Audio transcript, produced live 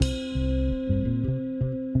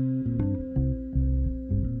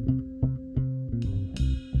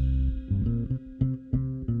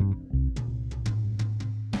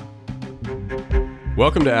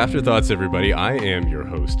Welcome to Afterthoughts, everybody. I am your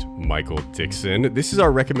host, Michael Dixon. This is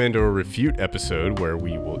our Recommend or Refute episode where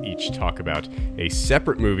we will each talk about a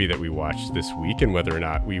separate movie that we watched this week and whether or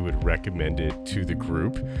not we would recommend it to the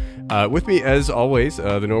group. With me, as always,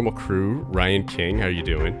 the normal crew, Ryan King. How you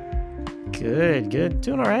doing? Good.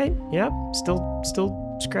 Doing all right. Yep.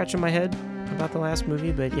 Still scratching my head about the last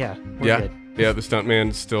movie, but yeah, we're good. Yeah, the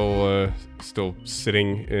stuntman still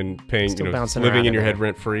sitting and paying, still living in your head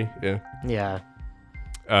rent free. Yeah.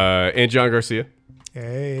 And John Garcia.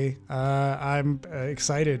 Hey, I'm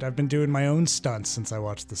excited. I've been doing my own stunts since I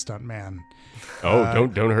watched The Stuntman. Oh,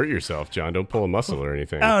 don't hurt yourself, John. Don't pull a muscle or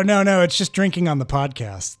anything. Oh, no. It's just drinking on the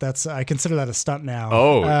podcast. I consider that a stunt now.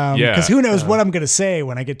 Oh, yeah. Because who knows what I'm going to say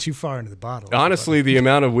when I get too far into the bottle. Honestly, the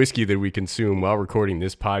amount of whiskey that we consume while recording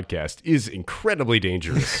this podcast is incredibly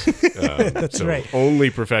dangerous. That's right.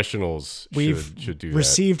 Only professionals should do that. We've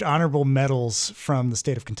received honorable medals from the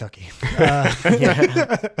state of Kentucky.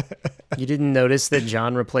 You didn't notice that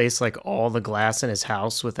John replaced like all the glass in his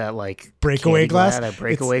house with that like breakaway glass? That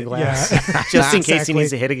breakaway glass. Yeah. Just in case he needs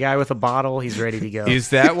to hit a guy with a bottle, he's ready to go. Is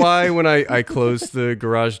that why when I closed the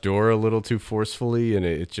garage door a little too forcefully and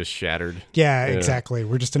it just shattered? Yeah, exactly.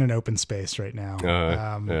 We're just in an open space right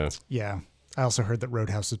now. Yeah. I also heard that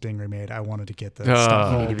Roadhouse was being remade. I wanted to get the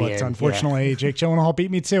stunt role, but unfortunately, Jake Gyllenhaal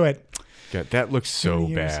beat me to it. God, that looks so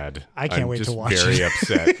bad. I can't wait to watch it. I'm just very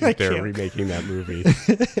upset that they're remaking that movie.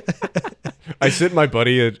 I sent my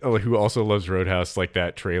buddy who also loves Roadhouse like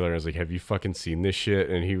that trailer. I was like, have you fucking seen this shit?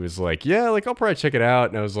 And he was like, yeah, like I'll probably check it out.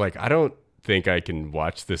 And I was like, I don't think I can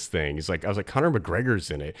watch this thing. I was like, Conor McGregor's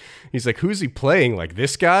in it. He's like, who's he playing? Like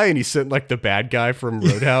this guy? And he sent like the bad guy from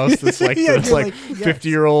Roadhouse. That's like the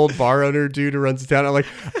 50-year-old bar owner dude who runs the town. I'm like,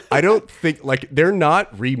 I don't think like they're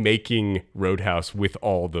not remaking Roadhouse with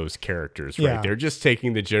all those characters, right? Yeah. They're just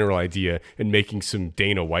taking the general idea and making some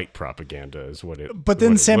Dana White propagda is what it. But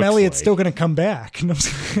then Sam Elliott's still going to come back.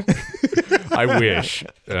 I wish,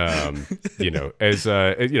 as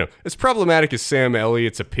problematic as Sam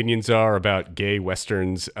Elliott's opinions are about gay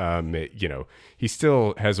Westerns, he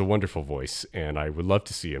still has a wonderful voice, and I would love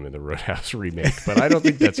to see him in the Roadhouse remake, but I don't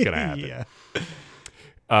think that's going to happen.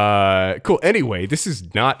 Yeah. Cool. Anyway, this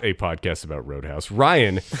is not a podcast about Roadhouse.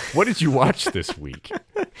 Ryan, what did you watch this week?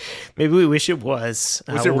 Maybe we wish it was.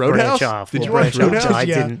 Was it Roadhouse? Did you watch Roadhouse?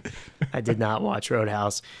 I did not watch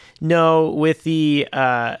Roadhouse. No, with the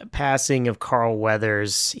passing of Carl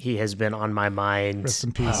Weathers, he has been on my mind. Rest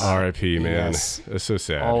in peace. R.I.P., man. Yes. That's so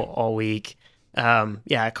sad. All week.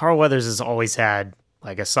 Carl Weathers has always had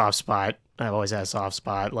like a soft spot. I've always had a soft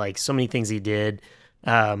spot. Like so many things he did.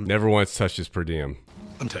 Never once touched his per diem.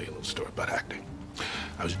 Let me tell you a little story about acting.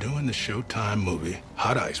 I was doing the Showtime movie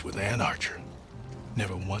Hot Ice with Ann Archer.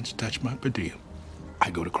 Never once touched my per diem.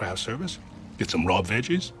 I go to craft service, get some raw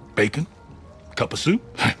veggies, bacon, cup of soup.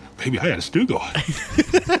 Baby, I had a stew going.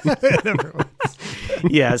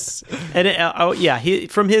 Yes. And he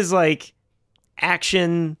from his like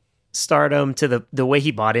action stardom to the way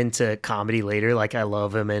he bought into comedy later. Like I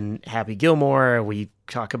love him in Happy Gilmore. We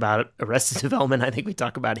talk about Arrested Development. I think we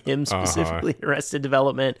talk about him specifically in Arrested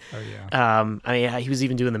Development. Oh yeah. He was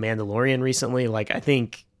even doing The Mandalorian recently. Like I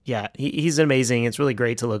think, he's amazing. It's really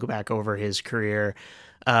great to look back over his career.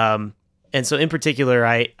 And so in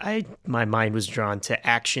particular, my mind was drawn to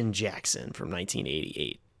Action Jackson from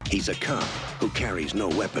 1988. He's a cop who carries no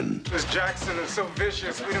weapon. This Jackson is so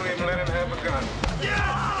vicious, we don't even let him have a gun.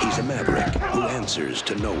 Yeah! He's a maverick who answers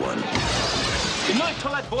to no one. You might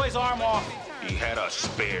pull that boy's arm off. He had a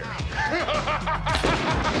spare.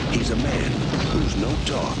 He's a man who's no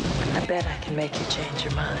talk. I bet I can make you change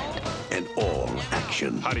your mind. And all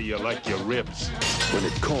action. How do you like your ribs? When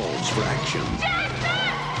it calls for action,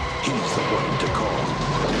 he's the one to call.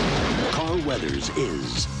 Carl Weathers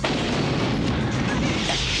is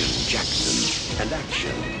Action Jackson, and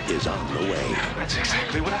action is on the way. That's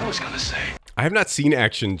exactly what I was going to say. I have not seen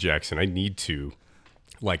Action Jackson. I need to.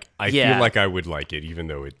 I feel like I would like it, even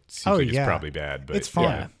though it seems like it's probably bad. But it's fun.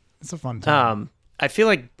 Yeah. It's a fun time. I feel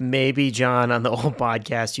like maybe, John, on the old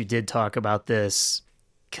podcast, you did talk about this,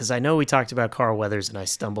 because I know we talked about Carl Weathers, and I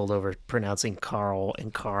stumbled over pronouncing Carl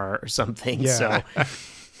and Car or something. Yeah.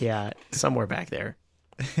 So, somewhere back there.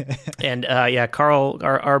 And Carl,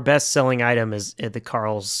 our best-selling item is at the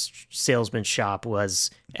Carl's salesman shop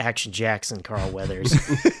was Action Jackson Carl Weathers.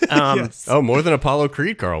 Yes. Oh, more than Apollo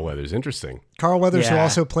Creed Carl Weathers. Interesting. Carl Weathers, who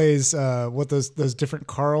also plays those different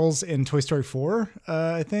Carls in Toy Story 4,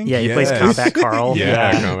 I think. Yeah, he plays Combat Carl.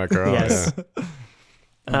 Combat Carl. Yes.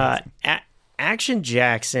 Action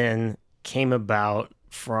Jackson came about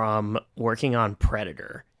from working on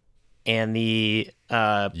Predator. and the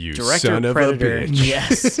You director son of of Predator. a bitch.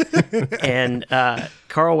 Yes, and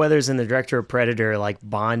Carl Weathers and the director of Predator like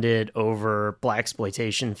bonded over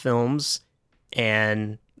blaxploitation films,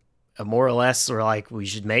 and more or less were like, we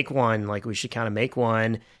should make one. Like we should kind of make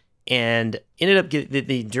one, and ended up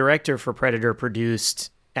the director for Predator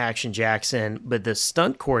produced Action Jackson, but the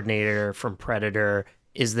stunt coordinator from Predator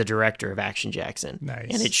is the director of Action Jackson. Nice.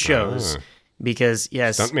 And it shows because,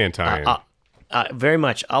 yes, Stuntman time. Very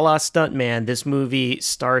much a la Stuntman. This movie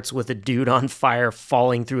starts with a dude on fire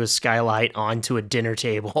falling through a skylight onto a dinner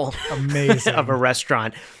table. Amazing. Of a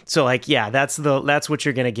restaurant. So like, yeah, that's what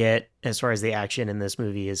you're going to get as far as the action in this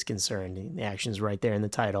movie is concerned. The action's right there in the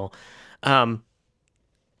title. It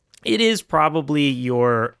is probably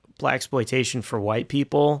your blaxploitation for white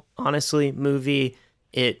people, honestly, movie.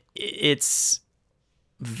 It's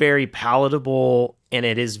very palatable, and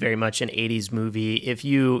it is very much an 80s movie. If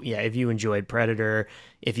you enjoyed Predator,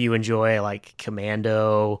 if you enjoy like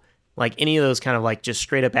Commando, like any of those kind of like just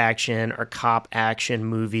straight up action or cop action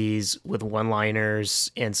movies with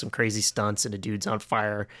one-liners and some crazy stunts and a dude's on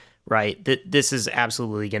fire, right? This is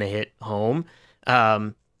absolutely going to hit home.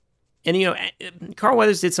 And Carl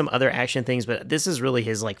Weathers did some other action things, but this is really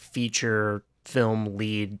his like feature film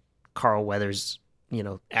lead Carl Weathers,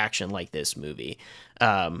 action like this movie.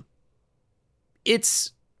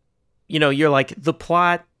 It's, you're like the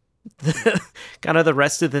plot, kind of the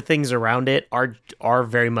rest of the things around it are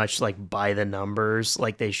very much like by the numbers,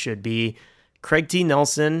 like they should be. Craig T.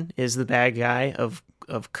 Nelson is the bad guy of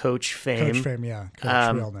Coach fame. Coach fame, yeah.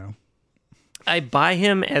 Coach, we all know. I buy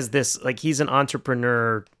him as this, like he's an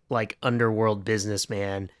entrepreneur, like underworld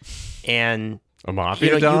businessman, and a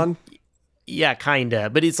mafia don. Yeah, kinda.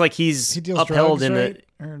 But it's like he deals upheld drugs, in right?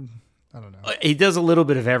 I don't know. He does a little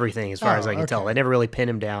bit of everything, as far as I can tell. I never really pin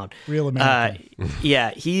him down. Real American.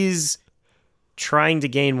 Yeah, he's trying to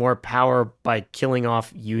gain more power by killing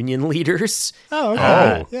off union leaders. Oh,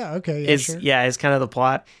 okay. Yeah, okay. Yeah, sure. Yeah, it's kind of the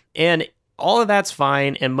plot, and all of that's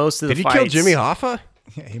fine. And most of the Did he fights, kill Jimmy Hoffa?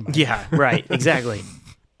 Yeah, he might. Yeah, right. Exactly.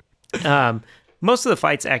 Most of the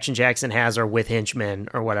fights Action Jackson has are with henchmen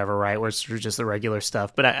or whatever, right? Where it's just the regular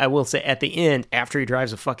stuff. But I will say at the end, after he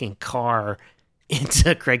drives a fucking car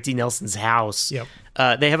into Craig T. Nelson's house, yep.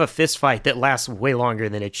 They have a fist fight that lasts way longer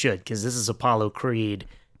than it should, because this is Apollo Creed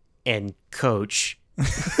and Coach.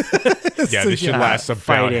 Yeah, this should last about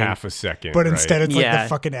fighting. Half a second. But instead it's like the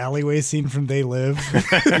fucking alleyway scene from They Live.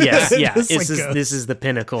 Yes, yeah. This is the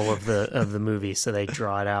pinnacle of the movie, so they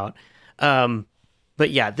draw it out. But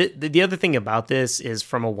yeah, the other thing about this is,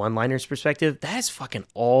 from a one-liners perspective, that is fucking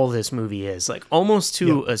all this movie is. Like, almost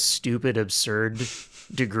to a stupid, absurd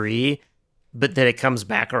degree, but that it comes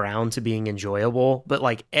back around to being enjoyable. But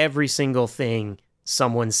like every single thing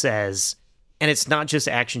someone says, and it's not just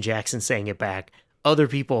Action Jackson saying it back, other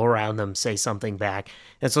people around them say something back.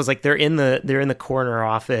 And so it's like they're in the corner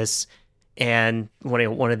office, and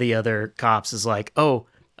one of the other cops is like, "Oh,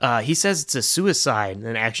 he says it's a suicide." And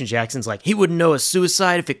then Action Jackson's like, "He wouldn't know a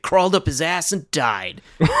suicide if it crawled up his ass and died."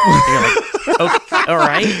 And you're like, "Okay, all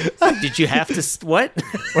right. Did you have to what?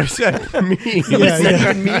 What does that mean?" What does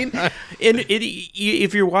that mean? And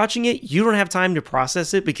if you're watching it, you don't have time to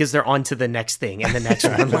process it, because they're on to the next thing and the next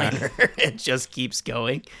one-liner. It just keeps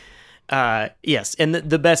going. Yes, and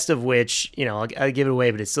the best of which, I'll give it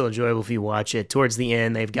away, but it's still enjoyable if you watch it. Towards the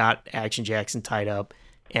end, they've got Action Jackson tied up,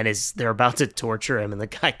 and they're about to torture him, and the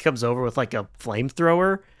guy comes over with like a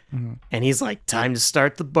flamethrower, and he's like, "Time to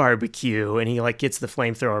start the barbecue," and he like gets the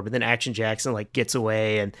flamethrower, but then Action Jackson like gets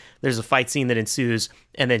away, and there's a fight scene that ensues,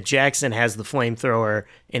 and then Jackson has the flamethrower,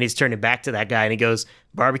 and he's turning back to that guy, and he goes,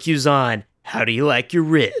 "Barbecue's on. How do you like your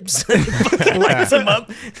ribs?" Fucking lights him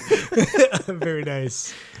up. Very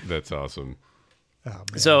nice. That's awesome. Oh,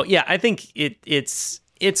 so yeah, I think it's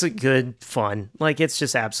a good fun. Like, it's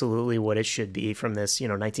just absolutely what it should be from this,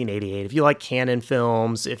 1988. If you like canon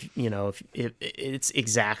films, if it's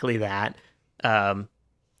exactly that.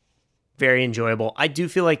 Very enjoyable. I do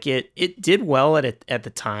feel like it did well at the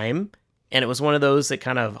time, and it was one of those that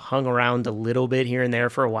kind of hung around a little bit here and there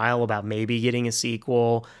for a while about maybe getting a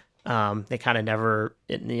sequel. They kind of never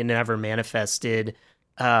manifested.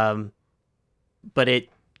 But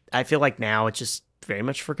I feel like now it's just very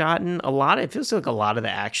much forgotten. It feels like a lot of the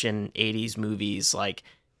action 80s movies, like,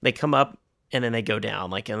 they come up and then they go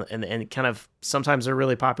down, like, and kind of sometimes they're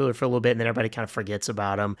really popular for a little bit, and then everybody kind of forgets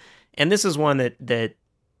about them. And this is one that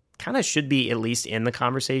kind of should be at least in the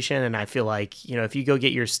conversation. And I feel like, if you go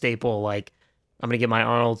get your staple, like, I'm going to get my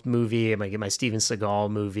Arnold movie, I'm going to get my Steven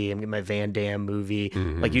Seagal movie, I'm going to get my Van Damme movie.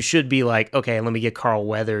 Mm-hmm. Like, you should be like, okay, let me get Carl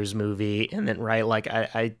Weathers movie. And then, right, like,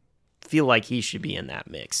 I feel like he should be in that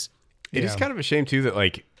mix. It is kind of a shame too that,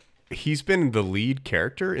 like, he's been the lead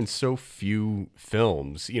character in so few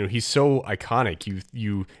films. You know, he's so iconic.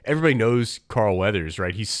 Everybody knows Carl Weathers,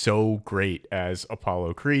 right? He's so great as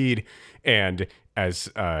Apollo Creed and as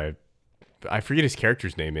I forget his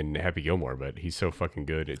character's name in Happy Gilmore, but he's so fucking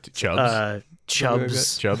good at Chubbs.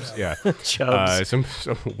 Chubbs, yeah. Chubbs. Some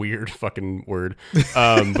weird fucking word.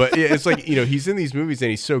 But it's like, you know, he's in these movies and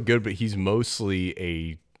he's so good, but he's mostly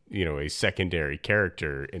a secondary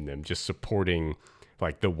character in them, just supporting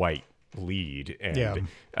like the white lead. And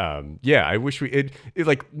I wish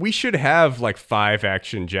we should have like 5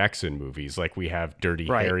 Action Jackson movies, like we have Dirty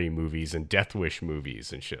Harry movies and Death Wish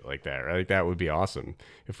movies and shit like that. Right? Like that would be awesome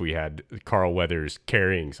if we had Carl Weathers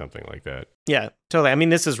carrying something like that. Yeah, totally. I mean,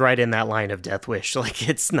 this is right in that line of Death Wish. Like,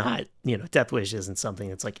 it's not, Death Wish isn't something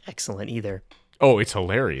that's like excellent either. Oh, it's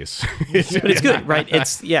hilarious. But it's good, right?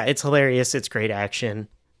 It's hilarious. It's great action.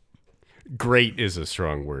 Great is a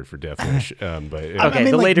strong word for Death Wish, but okay,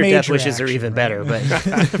 the later Death Wishes are even better, but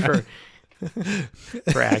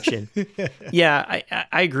for action, yeah,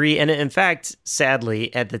 I agree. And in fact,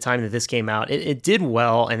 sadly, at the time that this came out, it did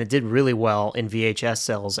well, and it did really well in VHS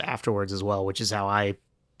sales afterwards as well, which is how I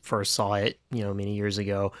first saw it, many years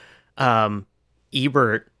ago.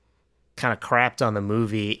 Ebert kind of crapped on the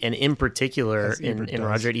movie, and in particular, in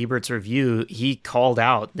Roger Ebert's review, he called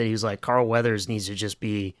out that he was like, Carl Weathers needs to just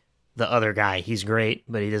be the other guy. He's great,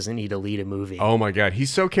 but he doesn't need to lead a movie. Oh my God, he's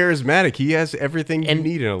so charismatic. He has everything you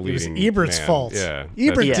need in a leading. It was Ebert's man. fault. Yeah,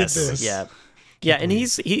 Ebert did this. Yeah, and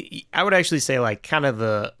I would actually say like kind of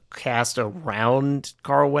the cast around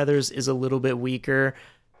Carl Weathers is a little bit weaker.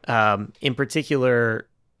 In particular,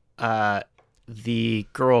 the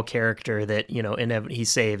girl character that he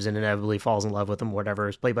saves and inevitably falls in love with him, whatever,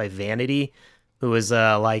 is played by Vanity, who was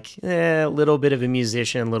a little bit of a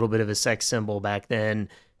musician, a little bit of a sex symbol back then.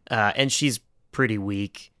 And she's pretty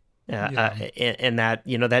weak, and that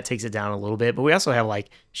that takes it down a little bit. But we also have like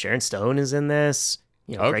Sharon Stone is in this.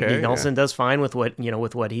 Craig D. Nelson does fine with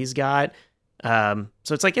what he's got. So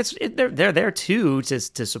it's like they're there too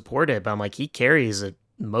to support it. But I'm like, he carries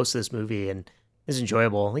most of this movie and is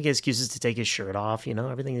enjoyable. I think he has excuses to take his shirt off.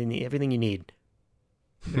 Everything you need.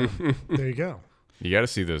 Yeah. There you go. You got to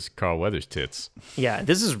see those Carl Weathers tits. Yeah,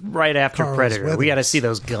 this is right after Carl's Predator. Weathers. We got to see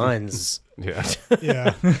those guns. Yeah.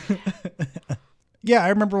 Yeah. Yeah, I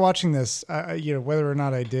remember watching this. Whether or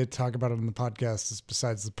not I did talk about it on the podcast is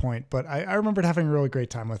besides the point, but I remembered having a really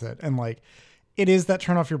great time with it. And like, it is that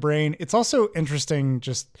turn off your brain. It's also interesting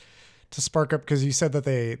just to spark up, because you said that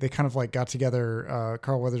they kind of like got together,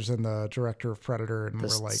 Carl Weathers and the director of Predator, and were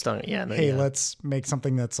like, hey, let's make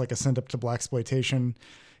something that's like a send up to blaxploitation.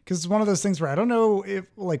 Because it's one of those things where I don't know if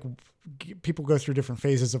like people go through different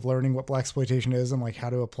phases of learning what blaxploitation is and like how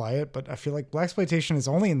to apply it. But I feel like blaxploitation is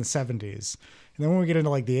only in the 70s. And then when we get into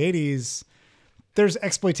like the 80s, there's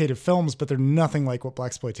exploitative films, but they're nothing like what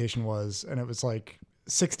blaxploitation was. And it was like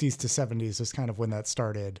 60s to 70s is kind of when that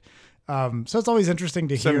started. So it's always interesting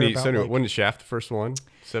to hear about. When did Shaft the first one?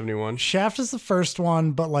 71? Shaft is the first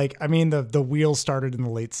one, but like, I mean, the wheel started in the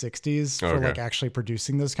late 60s for like actually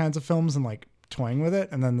producing those kinds of films and like toying with it.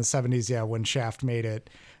 And then the 70s, when Shaft made it,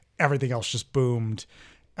 everything else just boomed.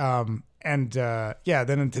 Then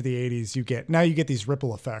into the 80s, you get these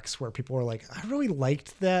ripple effects where people are like, I really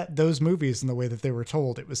liked those movies and the way that they were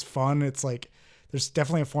told. It was fun. It's like, there's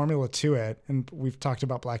definitely a formula to it. And we've talked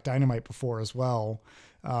about Black Dynamite before as well.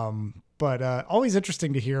 But always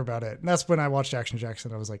interesting to hear about it. And that's when I watched Action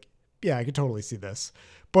Jackson. I was like, yeah, I could totally see this.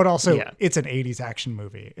 But also it's an 80s action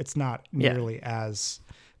movie. It's not nearly as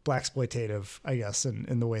blaxploitative, I guess,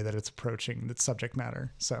 in the way that it's approaching its subject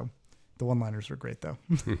matter. So the one-liners were great, though.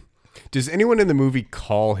 Does anyone in the movie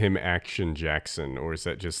call him Action Jackson, or is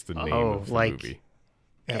that just the name of the movie?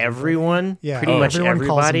 Everyone, pretty much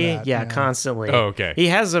everybody, constantly. Oh, okay. He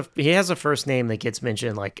has a first name that gets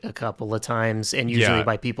mentioned like a couple of times, and usually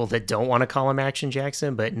by people that don't want to call him Action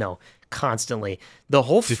Jackson, but no, constantly. The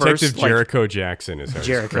whole Detective Jericho Jackson is how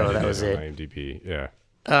Jericho. That was it. On IMDb. Yeah.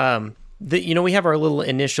 We have our little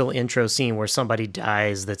initial intro scene where somebody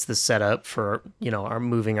dies. That's the setup for our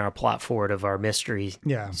moving our plot forward of our mystery,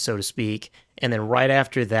 so to speak. And then right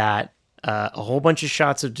after that, a whole bunch of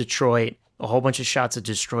shots of Detroit. A whole bunch of shots of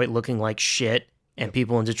Detroit looking like shit and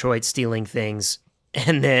people in Detroit stealing things.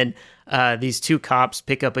 And then these two cops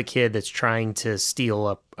pick up a kid that's trying to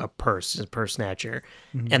steal a purse snatcher.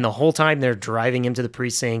 And the whole time they're driving him to the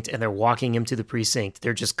precinct and they're walking him to the precinct,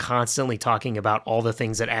 they're just constantly talking about all the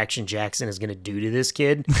things that Action Jackson is going to do to this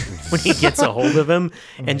kid when he gets a hold of him,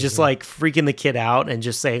 and just like freaking the kid out and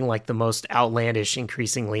just saying like the most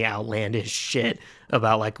increasingly outlandish shit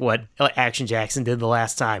about like what Action Jackson did the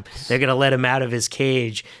last time. They're going to let him out of his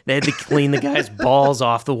cage. They had to clean the guy's balls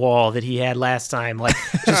off the wall that he had last time. Like,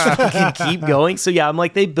 just fucking keep going. So yeah, I'm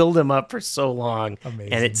like, they build him up for so long.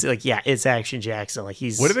 Amazing. And it's like, yeah, it's Action Jackson. Like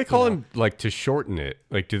he's, what do they call him? Like to shorten it?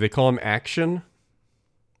 Like, do they call him Action?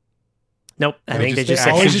 Nope. I think they just say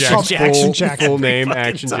always just call him Action Jackson. Full name fucking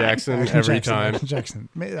Action time. Jackson Action every Jackson, time. Action Jackson.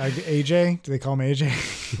 AJ? Do they call him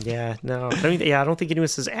AJ? Yeah, no. I don't think anyone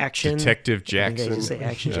says Action. Detective I think they Jackson. just say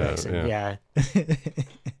Action Jackson. Yeah.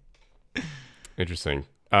 Interesting.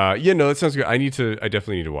 Yeah, no, that sounds good. I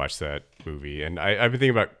definitely need to watch that movie. And I've been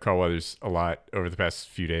thinking about Carl Weathers a lot over the past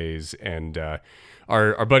few days. And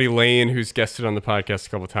our buddy Lane, who's guested on the podcast a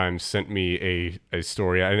couple of times, sent me a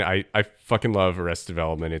story. I fucking love Arrested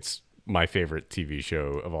Development. It's my favorite TV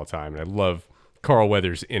show of all time. And I love Carl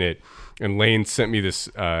Weathers in it. And Lane sent me this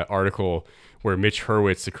article where Mitch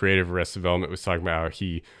Hurwitz, the creator of Arrested Development, was talking about how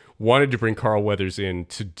he wanted to bring Carl Weathers in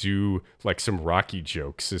to do like some Rocky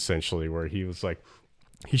jokes, essentially, where he was like,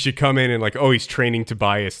 he should come in and like, oh, he's training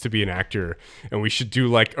Tobias to be an actor, and we should do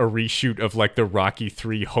like a reshoot of like the Rocky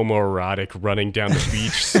 3 homoerotic running down the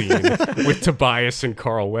beach scene with Tobias and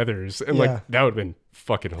Carl Weathers, and like that would have been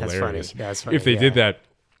fucking hilarious. That's funny. If they did that.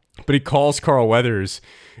 But he calls Carl Weathers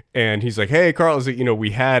and he's like, hey, Carl, is it,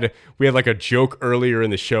 we had like a joke earlier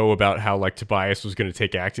in the show about how like Tobias was going to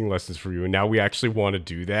take acting lessons for you. And now we actually want to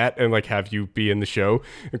do that and like have you be in the show.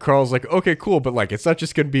 And Carl's like, okay, cool. But like, it's not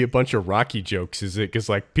just going to be a bunch of Rocky jokes, is it? Because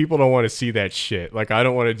like people don't want to see that shit. Like, I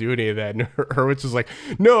don't want to do any of that. And Hurwitz was like,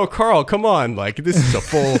 no, Carl, come on. Like, this is a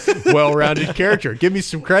full, well-rounded character. Give me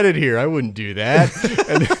some credit here. I wouldn't do that.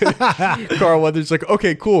 And then Carl Weathers like,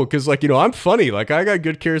 okay, cool. Because like, I'm funny. Like, I got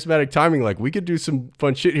good charismatic timing. Like, we could do some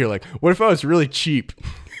fun shit here. Like, what if I was really cheap?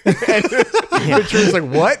 And Richard's like,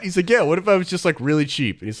 what? He's like, yeah, what if I was just like really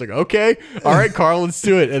cheap? And he's like, okay, all right, Carl, let's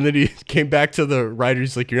do it. And then he came back to the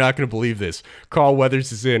writers like, you're not going to believe this. Carl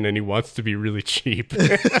Weathers is in and he wants to be really cheap.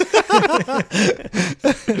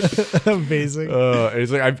 Amazing. And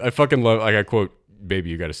he's like, I fucking love, like, I quote,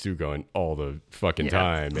 baby, you got a stew going all the fucking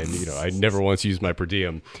time. And, I never once used my per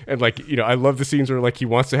diem. And like, I love the scenes where like he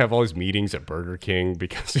wants to have all his meetings at Burger King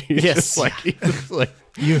because he's just like, it's like,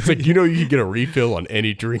 you can get a refill on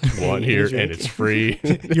any drink you want here and it's free.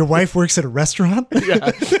 Your wife works at a restaurant?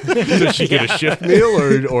 Yeah. Does she get a shift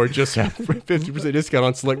meal or just have 50% discount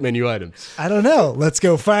on select menu items? I don't know. Let's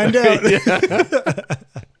go find out.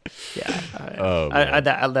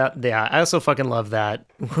 I also fucking love that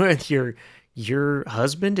with your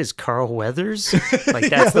husband is Carl Weathers. Like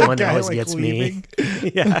that's the one that always gets me.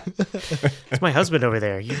 Yeah, it's my husband over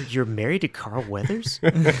there. You're married to Carl Weathers.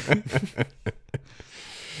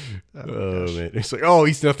 Oh man, it's like, oh,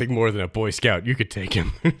 he's nothing more than a Boy Scout. You could take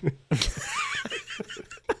him.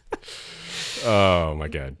 Oh my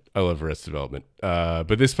god, I love Arrested Development.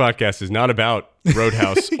 But this podcast is not about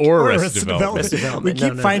Roadhouse or Arrested Development. We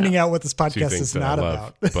keep finding out what this podcast is not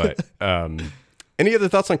about. But any other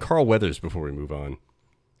thoughts on Carl Weathers before we move on?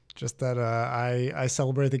 Just that I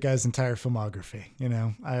celebrate the guy's entire filmography.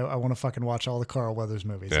 I want to fucking watch all the Carl Weathers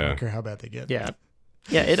movies. I don't care how bad they get. Yeah.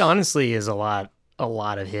 It honestly is a lot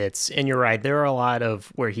of hits. And you're right, there are a lot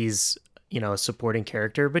of where he's a supporting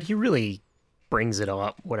character, but he really brings it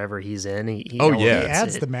up whatever he's in. He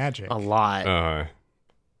adds the magic a lot.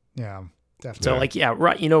 Yeah, definitely. So like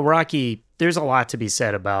Rocky, there's a lot to be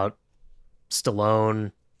said about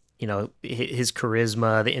Stallone, his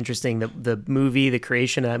charisma, the interesting, the movie, the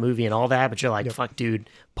creation of that movie and all that. But you're like, fuck, dude,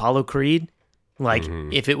 Apollo Creed. Like,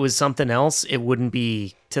 if it was something else, it wouldn't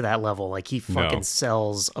be to that level. Like, he fucking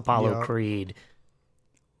sells Apollo Creed.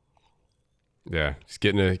 Yeah, he's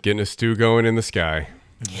getting a stew going in the sky.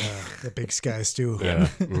 Yeah, the big sky stew. Yeah.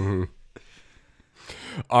 Mm-hmm.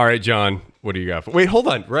 All right, John, what do you got? Wait, hold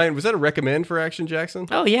on, Ryan. Was that a recommend for Action Jackson?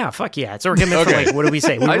 Oh yeah, fuck yeah, it's a recommend for like, what do we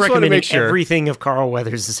say? We recommend everything of Carl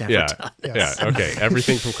Weathers has ever done. Yes. Yeah, okay,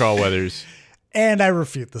 everything from Carl Weathers. And I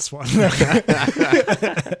refute this one.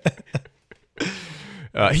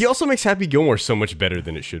 He also makes Happy Gilmore so much better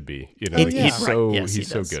than it should be. He's so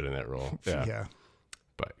good in that role. Yeah.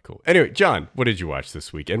 But cool. Anyway, John, what did you watch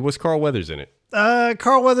this week? And was Carl Weathers in it?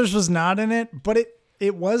 Carl Weathers was not in it, but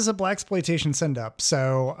it was a blaxploitation send up.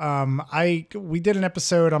 So we did an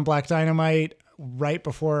episode on Black Dynamite right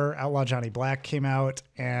before Outlaw Johnny Black came out,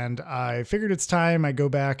 and I figured it's time I go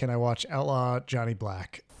back and I watch Outlaw Johnny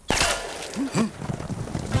Black.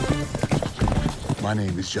 My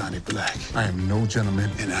name is Johnny Black. I am no gentleman,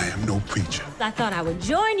 and I am no preacher. I thought I would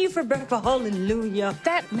join you for birth for hallelujah.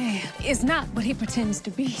 That man is not what he pretends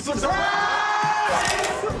to be.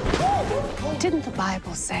 Didn't the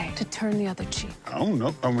Bible say to turn the other cheek? I don't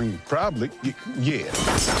know. I mean, probably. Yeah.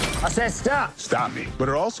 I said stop. Stop me. But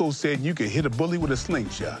it also said you could hit a bully with a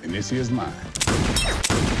slingshot, and this here's mine.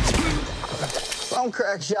 I'm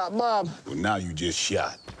crack shot, Bob. Well, now you just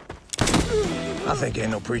shot. I think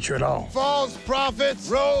ain't no preacher at all. False prophets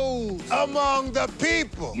rose among the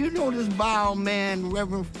people. You know this vile man,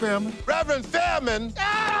 Reverend Fairman? Reverend Fairman?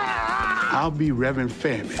 I'll be Reverend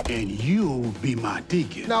Fairman, and you'll be my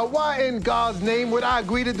deacon. Now, why in God's name would I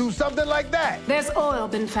agree to do something like that? There's oil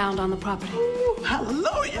been found on the property. Ooh,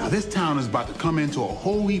 hallelujah. Now, this town is about to come into a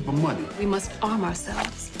whole heap of money. We must arm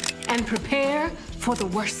ourselves and prepare for the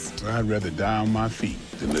worst. I'd rather die on my feet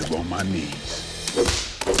than live on my knees.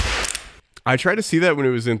 I tried to see that when it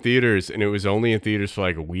was in theaters, and it was only in theaters for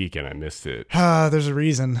like a week, and I missed it. There's a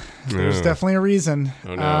reason. There's definitely a reason.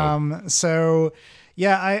 Oh, no. So,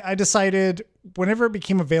 yeah, I decided whenever it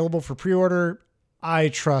became available for pre-order, I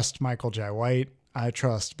trust Michael Jai White. I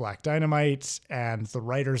trust Black Dynamite and the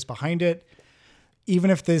writers behind it. Even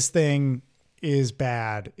if this thing is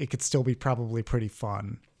bad, it could still be probably pretty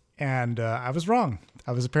fun. And I was wrong.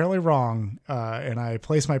 I was apparently wrong. And I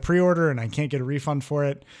placed my pre-order, and I can't get a refund for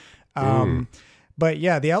it. But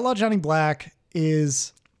yeah, the Outlaw Johnny Black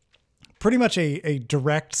is pretty much a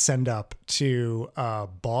direct send up to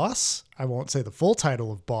Boss. I won't say the full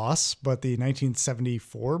title of Boss, but the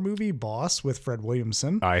 1974 movie Boss with Fred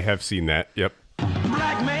Williamson. I have seen that. Yep.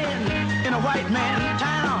 Black man in a white man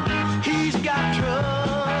town. He's got trouble.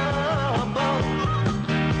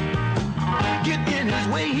 Get in his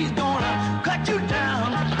way, he's gonna cut you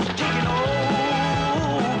down. Taking over.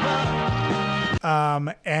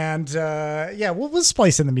 We'll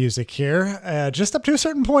splice in the music here, just up to a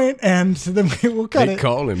certain point, and then we'll cut it. They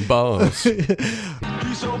call him Boss. He's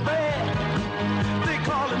so bad, they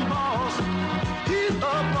call him Boss. He's a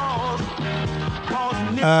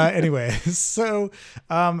boss. Anyway, so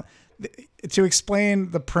to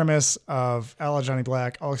explain the premise of Outlaw Johnny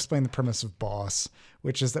Black, I'll explain the premise of Boss,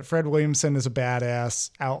 which is that Fred Williamson is a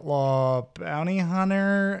badass outlaw bounty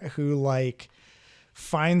hunter who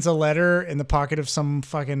finds a letter in the pocket of some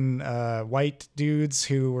fucking white dudes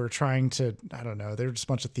who were trying to, I don't know, they're just a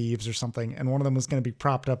bunch of thieves or something. And one of them was going to be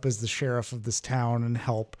propped up as the sheriff of this town and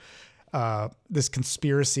help this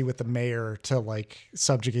conspiracy with the mayor to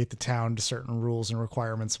subjugate the town to certain rules and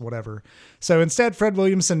requirements, whatever. So instead, Fred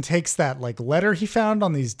Williamson takes that letter he found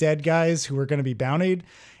on these dead guys who were going to be bountied,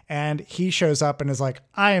 and he shows up and is like,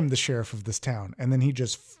 I am the sheriff of this town. And then he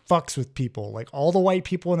just fucks with people, all the white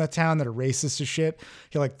people in the town that are racist as shit.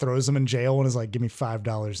 He throws them in jail and is like, give me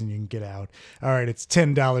 $5 and you can get out. All right, it's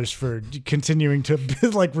 $10 for continuing to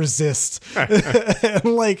resist. And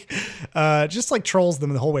just trolls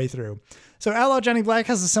them the whole way through. So Outlaw Johnny Black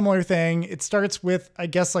has a similar thing. It starts with, I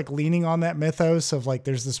guess, leaning on that mythos of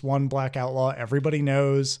there's this one black outlaw everybody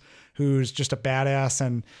knows who's just a badass,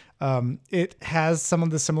 and it has some of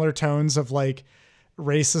the similar tones of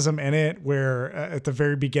racism in it, where at the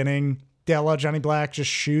very beginning, the Outlaw Johnny Black just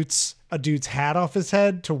shoots a dude's hat off his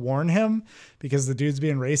head to warn him because the dude's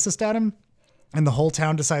being racist at him. And the whole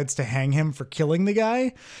town decides to hang him for killing the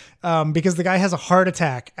guy because the guy has a heart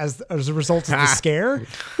attack as a result of the scare,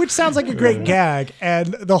 which sounds like a great gag.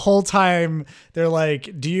 And the whole time they're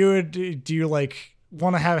like, do you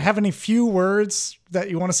want to have any few words that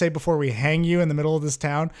you want to say before we hang you in the middle of this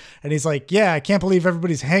town? And he's like, yeah, I can't believe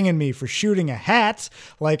everybody's hanging me for shooting a hat.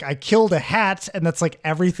 I killed a hat. And that's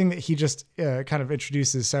everything that he just kind of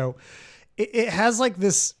introduces. So it has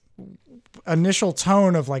this initial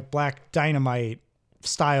tone of Black Dynamite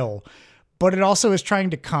style, but it also is trying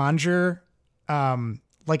to conjure an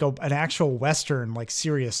actual Western,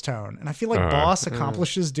 serious tone. And I feel Boss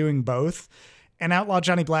accomplishes doing both, and Outlaw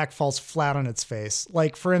Johnny Black falls flat on its face.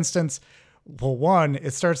 For instance, one,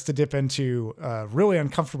 it starts to dip into really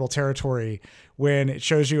uncomfortable territory when it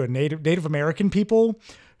shows you a Native American people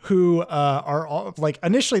who are all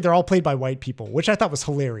initially they're all played by white people, which I thought was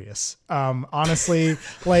hilarious. Honestly,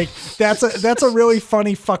 that's a really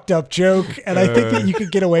funny fucked up joke, and I think that you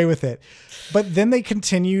could get away with it. But then they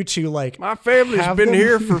continue to my family's been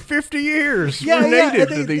here for 50 years. We're native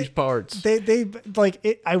to these parts.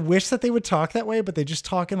 I wish that they would talk that way, but they just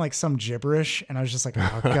talk in some gibberish, and I was just like,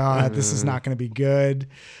 oh god, this is not going to be good.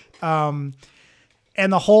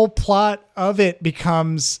 And the whole plot of it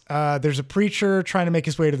becomes there's a preacher trying to make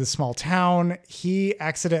his way to the small town. He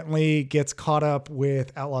accidentally gets caught up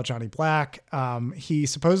with Outlaw Johnny Black. He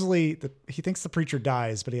thinks the preacher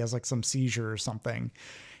dies, but he has like some seizure or something.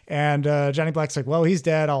 And Johnny Black's like, well, he's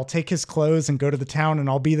dead. I'll take his clothes and go to the town and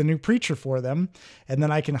I'll be the new preacher for them. And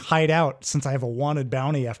then I can hide out since I have a wanted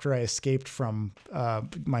bounty after I escaped from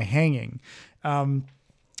my hanging.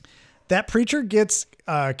 That preacher gets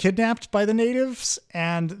kidnapped by the natives,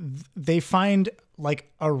 and they find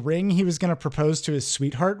like a ring he was going to propose to his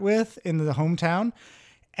sweetheart with in the hometown.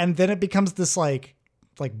 And then it becomes this like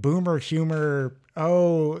boomer humor.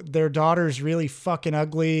 Oh, their daughter's really fucking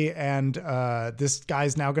ugly. And this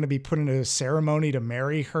guy's now going to be put in a ceremony to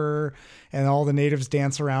marry her. And all the natives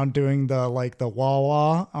dance around doing the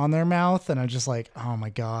wah-wah on their mouth. And I'm just like, oh my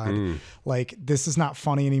God, like this is not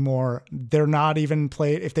funny anymore. They're not even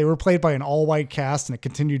played. If they were played by an all white cast and it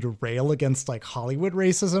continued to rail against like Hollywood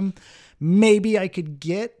racism, maybe I could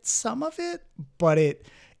get some of it, but it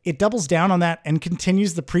doubles down on that and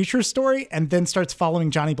continues the preacher story and then starts following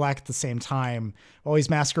Johnny Black at the same time while he's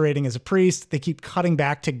masquerading as a priest. They keep cutting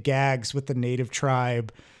back to gags with the native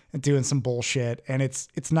tribe and doing some bullshit. And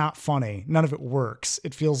it's not funny. None of it works.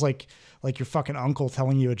 It feels like your fucking uncle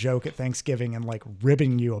telling you a joke at Thanksgiving and like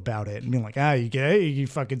ribbing you about it and being like, you get it? You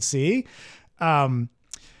fucking see?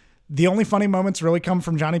 The only funny moments really come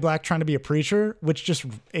from Johnny Black trying to be a preacher, which just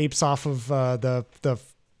apes off of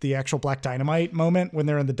the actual Black Dynamite moment when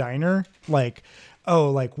they're in the diner, like,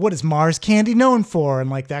 oh, like what is Mars candy known for? And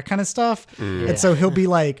like that kind of stuff. And so he'll be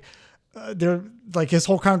like, they're like his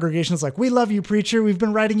whole congregation is like, we love you, preacher. We've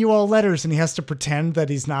been writing you all letters. And he has to pretend that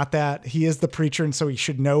he's not that. He is the preacher. And so he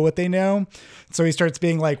should know what they know. So he starts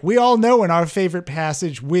being like, we all know in our favorite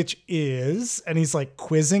passage, which is, and he's like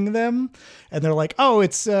quizzing them. And they're like, oh,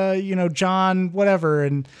 it's, John, whatever.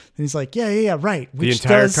 And he's like, yeah, right. Which the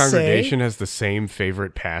entire congregation has the same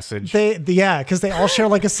favorite passage. Because they all share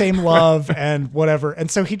like a same love and whatever.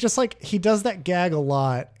 And so he just like, he does that gag a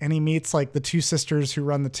lot. And he meets like the two sisters who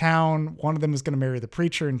run the town. One of them is going to marry the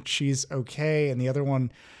preacher and she's okay. And the other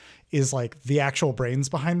one is like the actual brains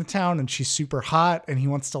behind the town and she's super hot and he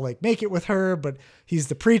wants to like make it with her, but he's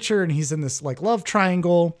the preacher and he's in this like love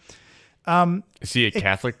triangle. Is he a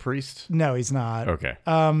Catholic priest? No, he's not. Okay.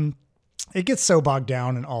 It gets so bogged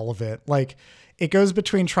down in all of it. Like it goes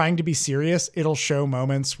between trying to be serious. It'll show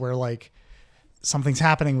moments where like something's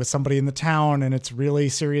happening with somebody in the town and it's really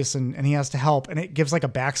serious and he has to help. And it gives like a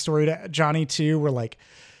backstory to Johnny too, where like,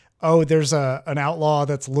 oh, there's an outlaw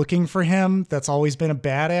that's looking for him. That's always been a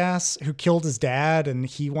badass who killed his dad and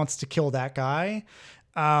he wants to kill that guy.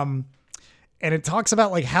 And it talks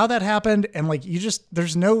about like how that happened. And like,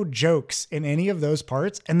 there's no jokes in any of those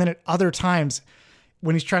parts. And then at other times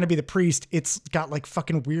when he's trying to be the priest, it's got like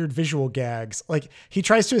fucking weird visual gags. Like he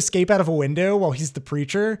tries to escape out of a window while he's the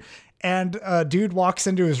preacher. And a dude walks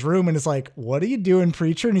into his room and is like, what are you doing,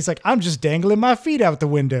 preacher? And he's like, I'm just dangling my feet out the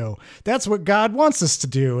window. That's what God wants us to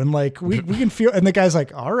do. And like, we can feel, and the guy's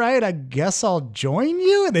like, all right, I guess I'll join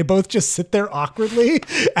you. And they both just sit there awkwardly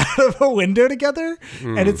out of a window together.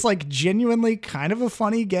 And it's like genuinely kind of a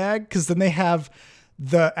funny gag. Cause then they have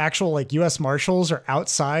the actual like U.S. Marshals are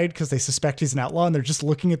outside because they suspect he's an outlaw and they're just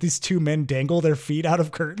looking at these two men dangle their feet out of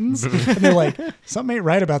curtains. And they're like, something ain't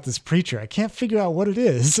right about this preacher. I can't figure out what it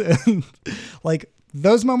is. And like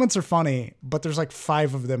those moments are funny, but there's like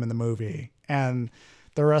 5 of them in the movie. And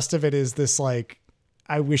the rest of it is this like,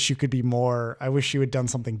 I wish you could be more. I wish you had done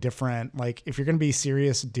something different. Like if you're going to be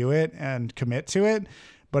serious, do it and commit to it.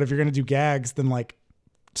 But if you're going to do gags, then like,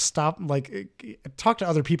 stop, like talk to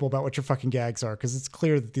other people about what your fucking gags are, because it's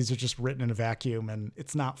clear that these are just written in a vacuum and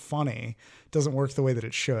it's not funny. It doesn't work the way that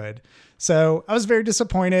it should. So I was very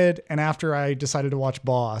disappointed. And after I decided to watch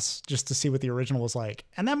Boss just to see what the original was like,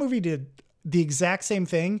 and that movie did the exact same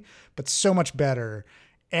thing but so much better.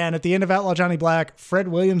 And at the end of Outlaw Johnny Black, Fred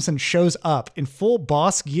Williamson shows up in full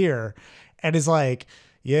Boss gear and is like,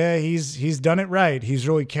 yeah, he's done it right. He's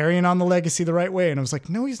really carrying on the legacy the right way. And I was like,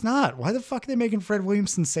 no, he's not. Why the fuck are they making Fred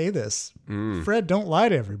Williamson say this? Fred, don't lie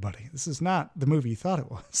to everybody. This is not the movie you thought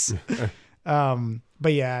it was.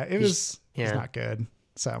 But yeah, it was not good.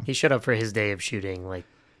 So he showed up for his day of shooting. Like,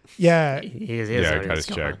 yeah, he got his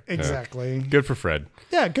check. Exactly. Good for Fred.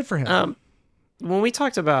 Yeah, good for him. When we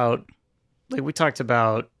talked about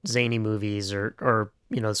zany movies or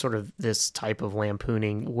sort of this type of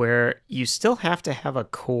lampooning where you still have to have a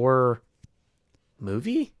core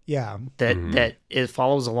movie that it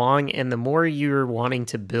follows along, and the more you're wanting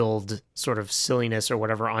to build sort of silliness or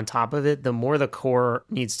whatever on top of it, the more the core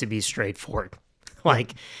needs to be straightforward.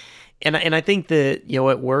 Like, and I think that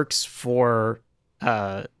it works for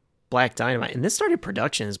Black Dynamite, and this started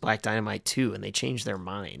production as Black Dynamite 2, and they changed their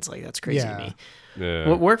minds. Like, that's crazy to me. Yeah.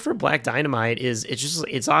 What worked for Black Dynamite is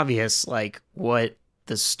it's obvious like what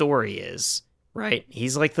the story is, right?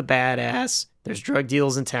 He's like the badass. There's drug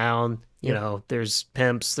deals in town. You know, there's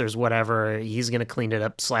pimps, there's whatever. He's going to clean it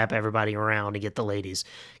up, slap everybody around to get the ladies.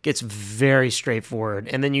 Gets very straightforward.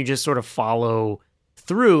 And then you just sort of follow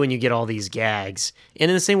through and you get all these gags.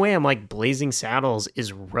 And in the same way, I'm like, Blazing Saddles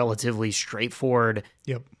is relatively straightforward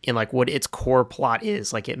in like what its core plot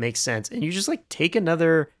is. Like, it makes sense. And you just like take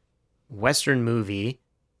another Western movie.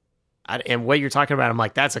 And what you're talking about, I'm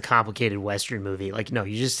like, that's a complicated Western movie. Like, no,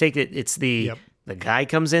 you just take it. It's the guy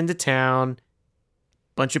comes into town.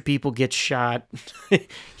 Bunch of people get shot.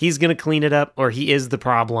 He's gonna clean it up, or he is the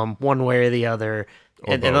problem, one way or the other.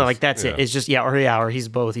 And like that's it. It's just or he's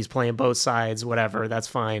both. He's playing both sides, whatever. That's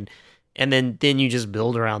fine. And then you just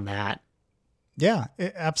build around that. Yeah,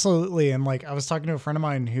 absolutely. And like I was talking to a friend of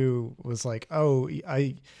mine who was like, "Oh,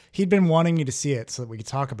 he'd been wanting me to see it so that we could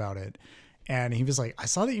talk about it." And he was like, "I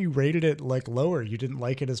saw that you rated it like lower. You didn't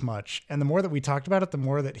like it as much." And the more that we talked about it, the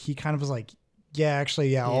more that he kind of was like, yeah,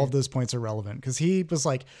 actually, all of those points are relevant. Because he was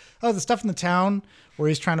like, oh, the stuff in the town where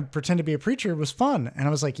he's trying to pretend to be a preacher was fun. And I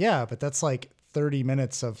was like, yeah, but that's like 30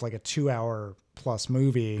 minutes of like a 2-hour plus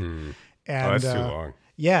movie. And that's too long.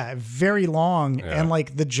 Yeah, very long. Yeah. And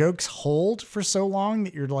like the jokes hold for so long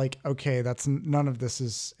that you're like, okay, that's none of this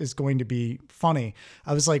is going to be funny.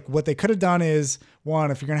 I was like, what they could have done is, one,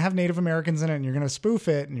 if you're going to have Native Americans in it and you're going to spoof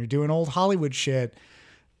it and you're doing old Hollywood shit,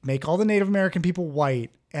 make all the Native American people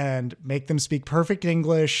white and make them speak perfect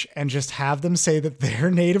English and just have them say that they're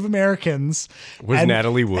Native Americans. Was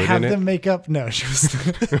Natalie Wood have in them it? make up, no, she was,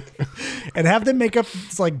 and have them make up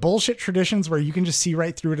like bullshit traditions where you can just see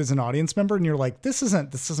right through it as an audience member. And you're like, this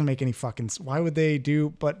doesn't make any fucking, why would they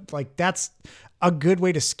do? But like, that's a good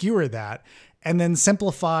way to skewer that. And then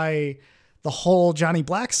simplify the whole Johnny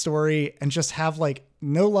Black story and just have like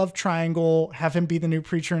no love triangle, have him be the new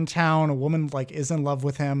preacher in town. A woman like is in love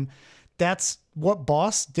with him. That's what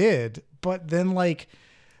Boss did. But then like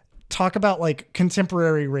talk about like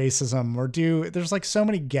contemporary racism or there's like so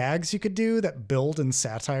many gags you could do that build in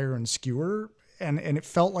satire and skewer. And it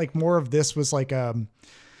felt like more of this was like,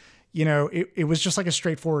 it was just like a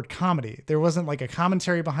straightforward comedy. There wasn't like a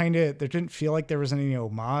commentary behind it. There didn't feel like there was any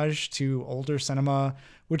homage to older cinema,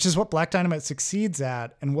 which is what Black Dynamite succeeds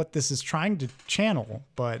at and what this is trying to channel.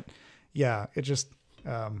 But yeah, it just,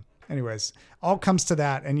 anyways, all comes to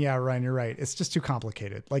that. And yeah, Ryan, you're right. It's just too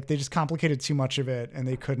complicated. Like they just complicated too much of it and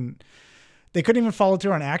they couldn't even follow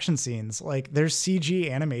through on action scenes. Like there's CG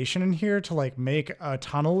animation in here to like make a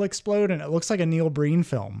tunnel explode and it looks like a Neil Breen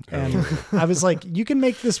film. And I was like, you can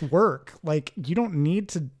make this work. Like you don't need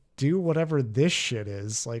to do whatever this shit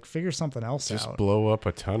is. Like figure something else out. Just blow up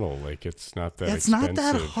a tunnel. Like it's not that It's expensive.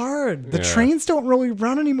 not that hard. The trains don't really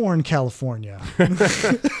run anymore in California.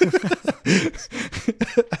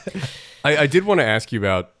 I did want to ask you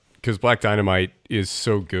about, because Black Dynamite is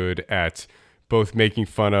so good at both making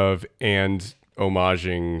fun of and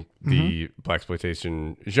homaging the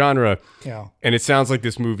blaxploitation genre. Yeah. And it sounds like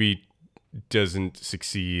this movie doesn't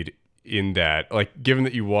succeed in that. Like, given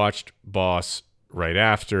that you watched Boss right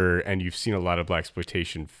after and you've seen a lot of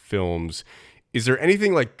blaxploitation films, is there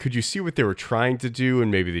anything like, could you see what they were trying to do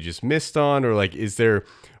and maybe they just missed on? Or like,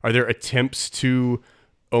 are there attempts to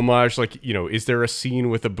homage? Like, is there a scene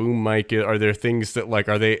with a boom mic? Are there things that like,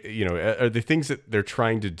 are there things that they're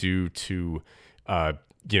trying to do to,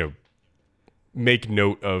 make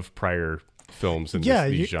note of prior films in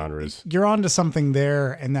these genres? You're onto something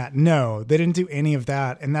there, and that no, they didn't do any of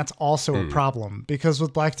that, and that's also a problem because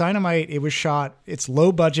with Black Dynamite, it was shot. It's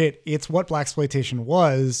low budget. It's what blaxploitation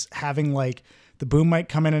was, having like the boom mic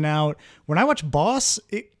come in and out. When I watched Boss,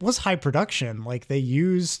 it was high production. Like they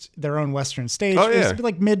used their own Western stage. Oh, yeah. It was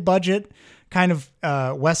like mid-budget kind of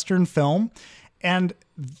Western film. And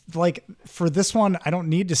like for this one, I don't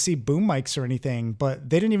need to see boom mics or anything, but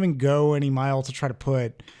they didn't even go any mile to try to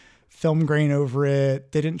put film grain over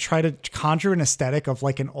it. They didn't try to conjure an aesthetic of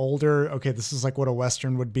like an older, okay, this is like what a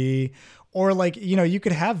Western would be. Or like, you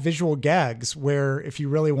could have visual gags where if you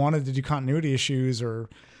really wanted to do continuity issues or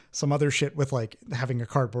some other shit with like having a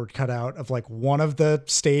cardboard cutout of like one of the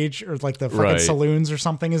stage or like the fucking saloons or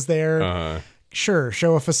something is there. Sure,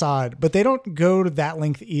 show a facade, but they don't go to that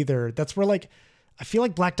length either. That's where like, I feel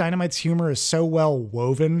like Black Dynamite's humor is so well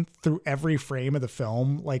woven through every frame of the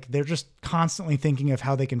film. Like they're just constantly thinking of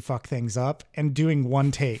how they can fuck things up and doing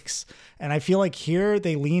one takes. And I feel like here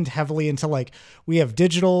they leaned heavily into like, we have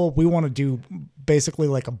digital. We want to do basically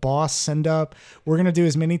like a Boss send up. We're going to do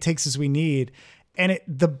as many takes as we need. And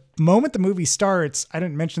the moment the movie starts, I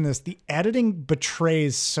didn't mention this, the editing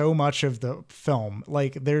betrays so much of the film.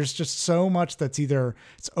 Like there's just so much that's either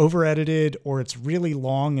it's over edited or it's really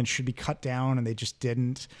long and should be cut down and they just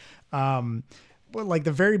didn't. But like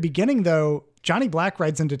the very beginning though, Johnny Black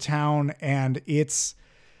rides into town and it's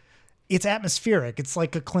atmospheric. It's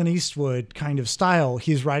like a Clint Eastwood kind of style.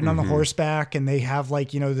 He's riding on the horseback and they have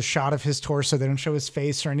like, you know, the shot of his torso. They don't show his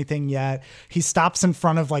face or anything yet. He stops in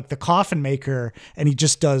front of like the coffin maker and he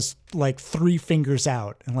just does like 3 fingers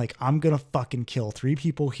out and like, I'm going to fucking kill 3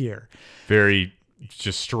 people here. Very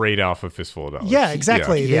just straight off a Fistful of Dollars. Yeah,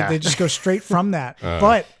 exactly. Yeah. They just go straight from that.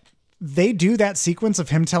 But they do that sequence of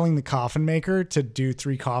him telling the coffin maker to do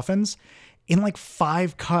 3 coffins in like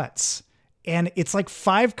 5 cuts. And it's like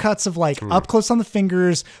 5 cuts of like up close on the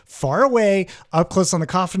fingers, far away, up close on the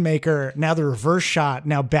coffin maker. Now the reverse shot,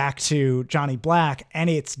 now back to Johnny Black. And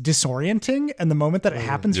it's disorienting. And the moment that it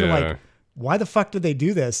happens, you're like, why the fuck did they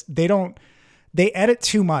do this? They edit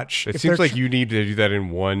too much. It seems like you need to do that in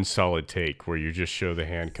one solid take where you just show the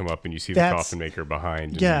hand come up and you see the coffin maker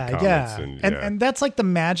behind. And that's like the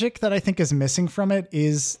magic that I think is missing from it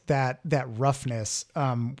is that roughness.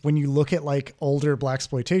 When you look at like older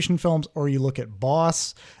blaxploitation films or you look at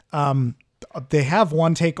Boss, they have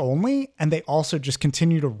one take only and they also just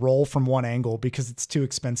continue to roll from one angle because it's too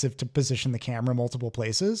expensive to position the camera multiple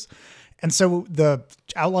places. And so the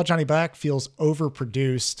Outlaw Johnny Black feels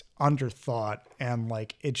overproduced, underthought, and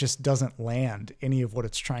like it just doesn't land any of what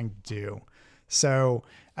it's trying to do. So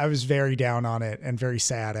I was very down on it and very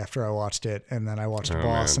sad after I watched it. And then I watched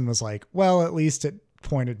Boss and was like, well, at least it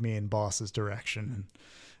pointed me in Boss's direction. And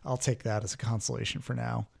I'll take that as a consolation for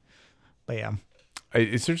now. But yeah.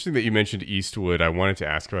 It's interesting that you mentioned Eastwood. I wanted to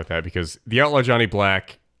ask about that because the Outlaw Johnny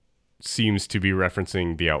Black seems to be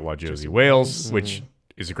referencing the Outlaw Josie Wales, which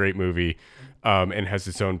is a great movie, and has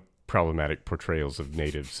its own problematic portrayals of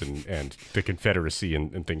natives and the Confederacy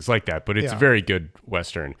and things like that. But it's a very good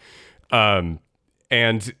Western. And,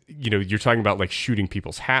 you know, you're talking about like shooting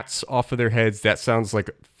people's hats off of their heads. That sounds like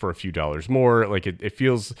for a few dollars more. Like it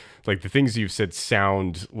feels like the things you've said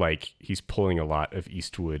sound like he's pulling a lot of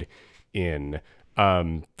Eastwood in.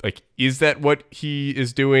 Like, is that what he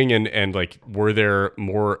is doing? And like, were there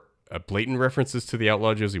more blatant references to the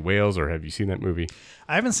Outlaw Josie Wales, or have you seen that movie?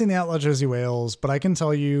 I haven't seen the Outlaw Josie Wales, but I can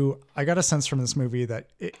tell you, I got a sense from this movie that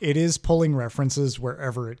it is pulling references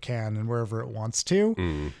wherever it can and wherever it wants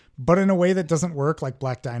to, but in a way that doesn't work like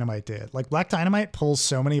Black Dynamite did. Like Black Dynamite pulls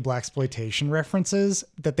so many blaxploitation references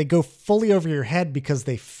that they go fully over your head because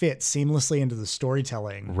they fit seamlessly into the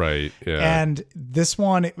storytelling. Right. Yeah. And this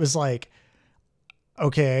one, it was like,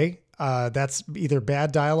 okay, that's either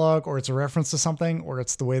bad dialogue or it's a reference to something, or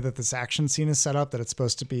it's the way that this action scene is set up that it's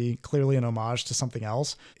supposed to be clearly an homage to something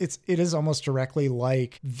else. It is almost directly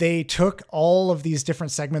like they took all of these different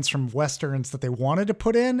segments from Westerns that they wanted to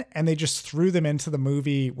put in and they just threw them into the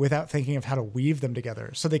movie without thinking of how to weave them together.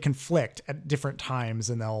 So they conflict at different times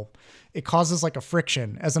and it causes like a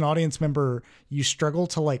friction. As an audience member, you struggle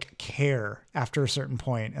to like care after a certain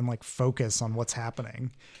point and like focus on what's happening.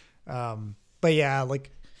 But yeah,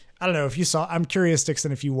 like, I don't know if you saw, I'm curious,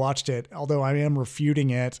 Dixon, if you watched it, although I am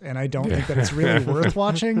refuting it and I don't think that it's really worth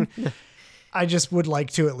watching. I just would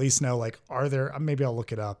like to at least know, like, are there, maybe I'll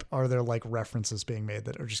look it up. Are there like references being made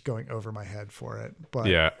that are just going over my head for it? But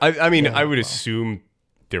yeah, I mean, I would assume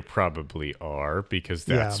there probably are because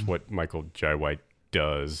that's what Michael Jai White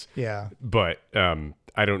does. Yeah. But,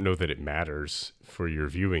 I don't know that it matters for your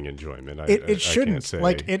viewing enjoyment. It shouldn't.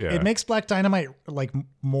 Like it makes Black Dynamite like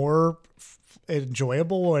more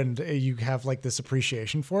enjoyable and you have like this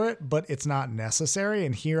appreciation for it, but it's not necessary.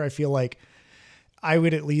 And here I feel like I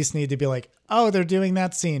would at least need to be like, oh, they're doing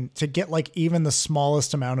that scene to get like even the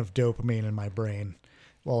smallest amount of dopamine in my brain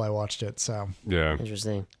while I watched it. So yeah.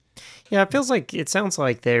 Interesting. Yeah, it sounds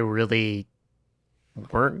like they really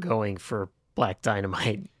weren't going for Black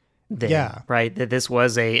Dynamite then, right? That this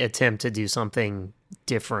was a attempt to do something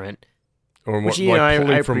different. Or more, like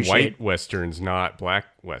pulling from white Westerns, not black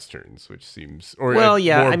Westerns, which seems... Or well,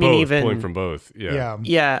 yeah, I mean, both, even... Pulling from both,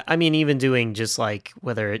 Yeah, I mean, even doing just like,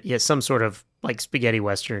 whether some sort of like spaghetti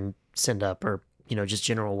Western send-up or, you know, just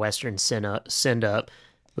general Western send-up.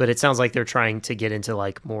 But it sounds like they're trying to get into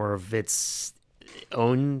like more of its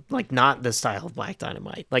own, like not the style of Black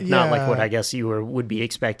Dynamite. Like not like what I guess you would be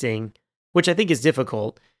expecting, which I think is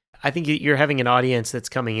difficult. I think you're having an audience that's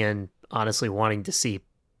coming in honestly wanting to see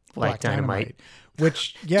Black Dynamite,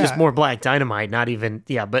 which just more Black Dynamite, not even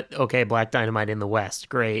but okay, Black Dynamite in the West,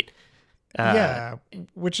 great.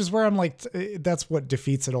 Which is where I'm like, that's what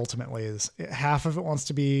defeats it ultimately. Is half of it wants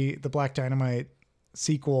to be the Black Dynamite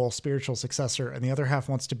sequel, spiritual successor, and the other half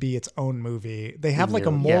wants to be its own movie. They have like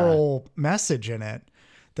a moral message in it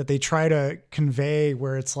that they try to convey,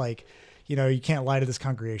 where it's like, you know, you can't lie to this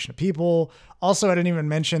congregation of people. Also, I didn't even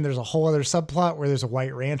mention there's a whole other subplot where there's a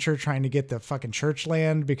white rancher trying to get the fucking church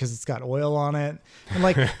land because it's got oil on it. And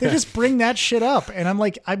like, they just bring that shit up. And I'm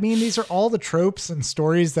like, I mean, these are all the tropes and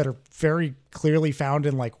stories that are very clearly found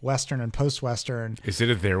in like Western and post-Western. Is it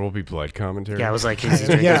a There Will Be Blood commentary? Yeah, I was like, he's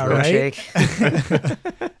drinking his milkshake.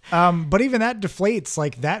 But even that deflates.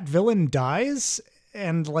 Like, that villain dies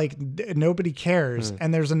and like nobody cares.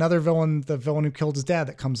 And there's another villain, the villain who killed his dad,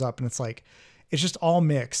 that comes up, and it's like, it's just all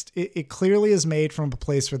mixed. It clearly is made from a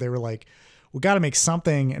place where they were like, we got to make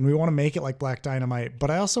something, and we want to make it like Black Dynamite, but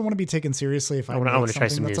I also want to be taken seriously. If I want to try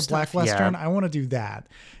something that's a Black Western, I want to do that.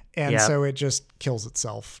 And so it just kills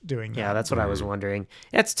itself doing that. Yeah, that's what I was wondering.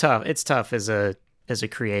 It's tough. It's tough as a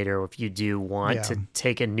creator if you do want to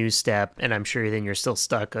take a new step, and I'm sure then you're still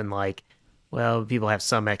stuck on like, well, people have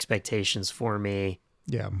some expectations for me.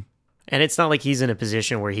 Yeah. And it's not like he's in a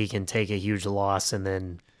position where he can take a huge loss and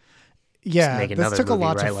then make another this took movie, a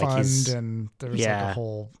lot right? to fund, and there's like a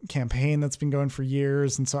whole campaign that's been going for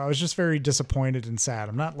years. And so I was just very disappointed and sad.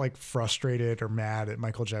 I'm not like frustrated or mad at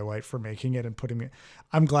Michael J. White for making it and putting me.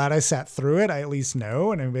 I'm glad I sat through it. I at least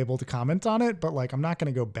know, and I'm able to comment on it, but like, I'm not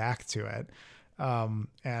going to go back to it.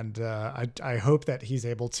 I hope that he's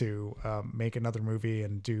able to make another movie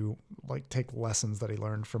and do like take lessons that he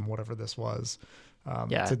learned from whatever this was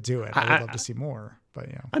to do it. I would love to see more, but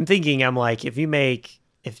I'm thinking, I'm like, if you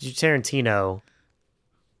Tarantino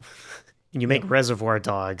and you make Reservoir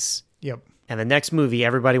Dogs, and the next movie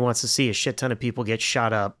everybody wants to see a shit ton of people get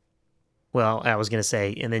shot up. Well, I was gonna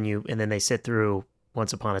say, and then they sit through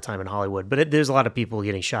Once Upon a Time in Hollywood, but there's a lot of people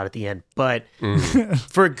getting shot at the end. But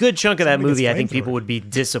for a good chunk of that movie, I think people would be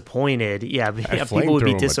disappointed. Yeah, people would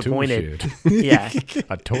be disappointed.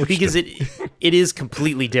 Because it is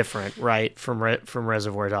completely different, right, from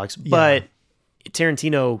Reservoir Dogs. But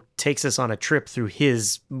Tarantino takes us on a trip through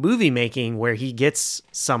his movie making where he gets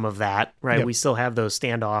some of that, right? Yep. We still have those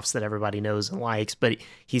standoffs that everybody knows and likes, but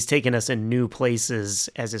he's taken us in new places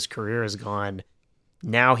as his career has gone.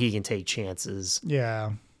 Now he can take chances.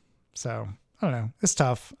 Yeah. So, I don't know. It's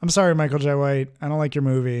tough. I'm sorry, Michael J. White. I don't like your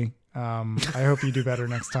movie. I hope you do better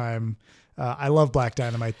next time. I love Black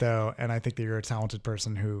Dynamite, though, and I think that you're a talented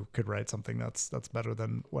person who could write something that's better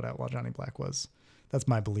than what Outlaw Johnny Black was. That's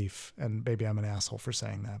my belief, and maybe I'm an asshole for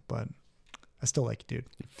saying that, but I still like you, dude.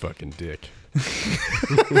 You fucking dick.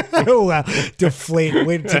 Oh, wow. Deflate.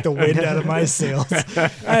 Way to take the wind out of my sails. All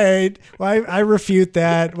right. Well, I refute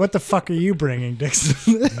that. What the fuck are you bringing,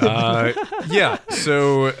 Dixon?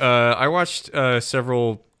 So I watched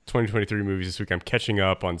several 2023 movies this week. I'm catching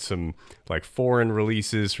up on some like foreign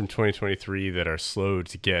releases from 2023 that are slow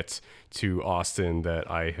to get to Austin that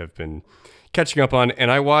I have been catching up on.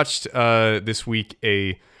 And I watched this week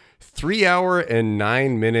a 3-hour and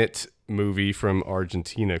 9-minute movie from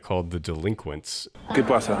Argentina called The Delinquents. ¿Qué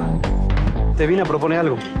pasa? Te vine a proponer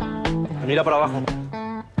algo. Mira para abajo.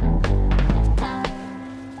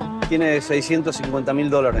 Tiene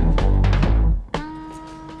 $650,000.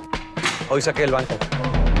 Hoy saqué el banco.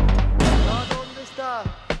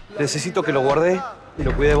 Necesito que lo guarde y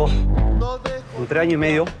lo cuide vos. Entre año y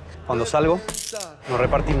medio, cuando salgo, nos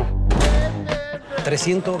repartimos.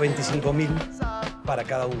 325,000 para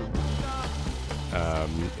cada uno.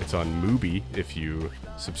 It's on Mubi if you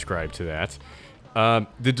subscribe to that.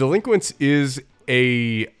 The Delinquents is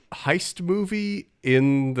a heist movie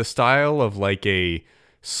in the style of like a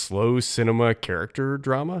slow cinema character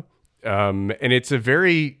drama. And it's a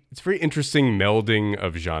very interesting melding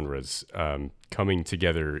of genres coming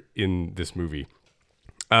together in this movie.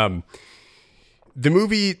 The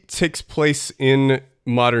movie takes place in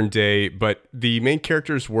modern day, but the main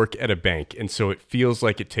characters work at a bank, and so it feels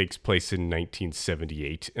like it takes place in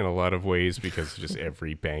 1978 in a lot of ways, because just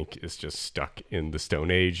every bank is just stuck in the Stone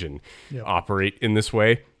Age and operate in this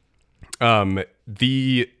way.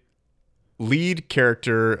 The lead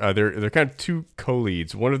character, they're kind of two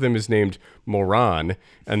co-leads. One of them is named Moran,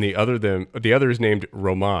 and the other is named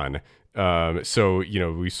Roman. So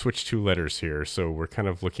we switched 2 letters here, so we're kind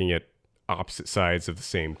of looking at opposite sides of the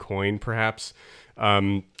same coin, perhaps.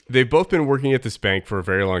 They've both been working at this bank for a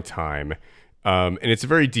very long time. And it's a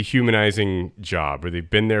very dehumanizing job where they've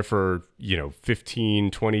been there for,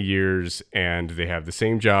 15, 20 years, and they have the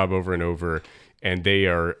same job over and over. And they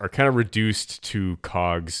are kind of reduced to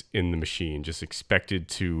cogs in the machine, just expected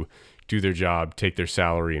to do their job, take their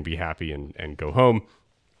salary, and be happy and go home.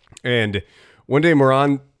 And one day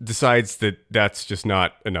Moran decides that that's just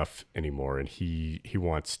not enough anymore, and he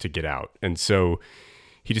wants to get out. And so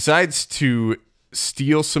he decides to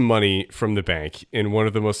steal some money from the bank in one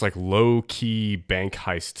of the most like low-key bank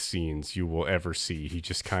heist scenes you will ever see. He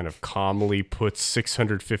just kind of calmly puts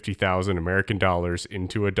 650,000 American dollars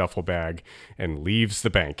into a duffel bag and leaves the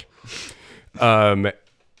bank.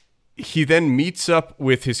 He then meets up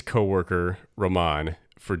with his coworker Roman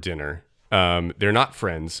for dinner. They're not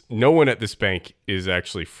friends. No one at this bank is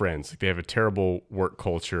actually friends. Like, they have a terrible work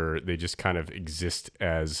culture. They just kind of exist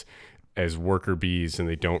as worker bees, and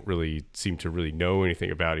they don't really seem to really know anything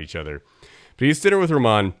about each other. But he has dinner with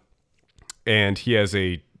Roman, and he has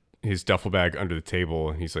his duffel bag under the table,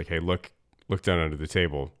 and he's like, "Hey, look down under the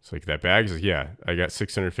table." It's like, "That bag?" He's like, "Yeah, I got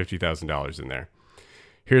 $650,000 in there.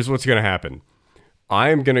 Here's what's going to happen. I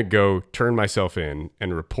am going to go turn myself in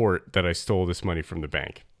and report that I stole this money from the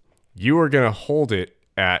bank. You are going to hold it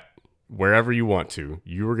at wherever you want to.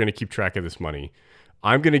 You are going to keep track of this money.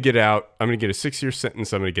 I'm going to get out. I'm going to get a 6-year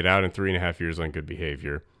sentence. I'm going to get out in 3.5 years on good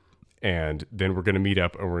behavior. And then we're going to meet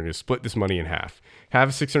up and we're going to split this money in half. Have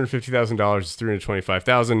 $650,000 is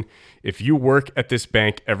 $325,000. If you work at this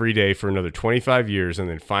bank every day for another 25 years and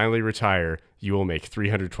then finally retire, you will make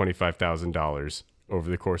 $325,000 over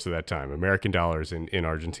the course of that time, American dollars in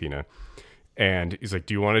Argentina." And he's like,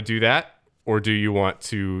 "Do you want to do that? Or do you want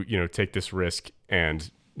to, take this risk and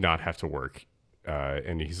not have to work?"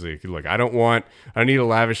 And he's like, "Look, I don't need a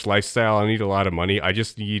lavish lifestyle. I need a lot of money. I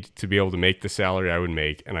just need to be able to make the salary I would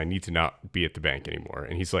make, and I need to not be at the bank anymore."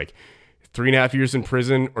 And he's like, 3.5 years in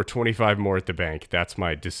prison or 25 more at the bank. That's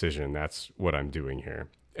my decision. That's what I'm doing here.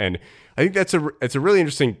 And I think it's a really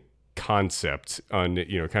interesting concept on,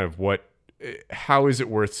 kind of how is it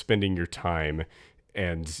worth spending your time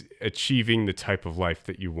and achieving the type of life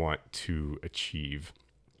that you want to achieve.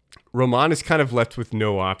 Roman is kind of left with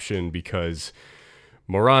no option because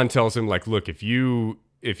Moran tells him, like, "Look, if you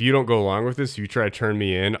don't go along with this, you try to turn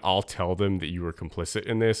me in, I'll tell them that you were complicit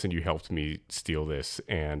in this and you helped me steal this,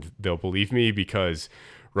 and they'll believe me," because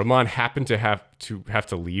Roman happened to have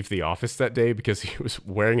to leave the office that day because he was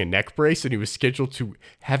wearing a neck brace and he was scheduled to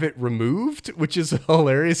have it removed, which is a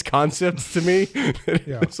hilarious concept to me.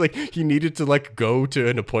 Yeah. It's like he needed to go to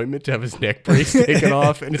an appointment to have his neck brace taken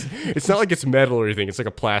off, and it's not like it's metal or anything. It's like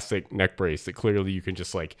a plastic neck brace that clearly you can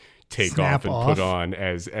just take off and put on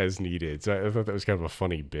as needed. So I thought that was kind of a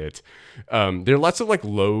funny bit. There are lots of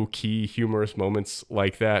low key humorous moments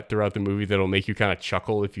like that throughout the movie that'll make you kind of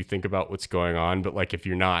chuckle if you think about what's going on. But if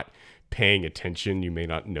you're not paying attention, you may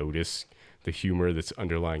not notice the humor that's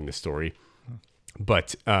underlying the story.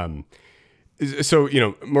 But so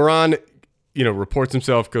Moran reports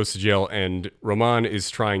himself, goes to jail, and Roman is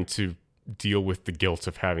trying to deal with the guilt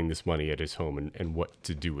of having this money at his home and what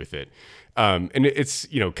to do with it. And it's,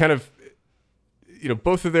 kind of,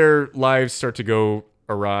 both of their lives start to go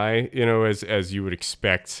awry, as you would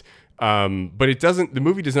expect. But the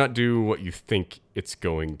movie does not do what you think it's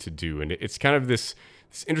going to do. And it's kind of this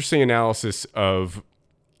interesting analysis of,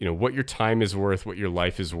 what your time is worth, what your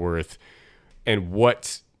life is worth, and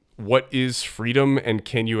what is freedom, and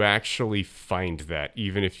can you actually find that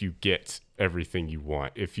even if you get everything you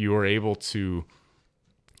want? If you are able to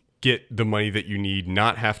get the money that you need,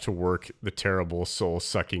 not have to work the terrible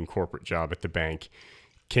soul-sucking corporate job at the bank,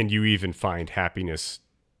 can you even find happiness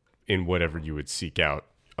in whatever you would seek out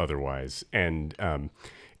otherwise? And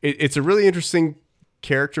it's a really interesting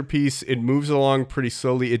character piece. It moves along pretty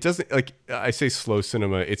slowly. It doesn't, I say slow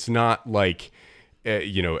cinema, it's not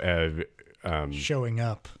showing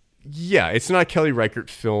up. Yeah, it's not a Kelly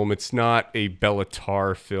Reichardt film. It's not a Bela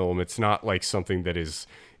Tarr film. It's not something that is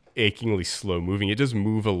achingly slow moving. It does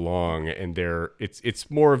move along, and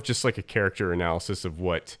it's more of just a character analysis of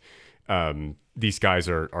what these guys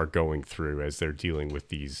are going through as they're dealing with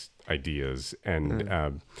these ideas.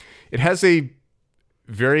 And it has a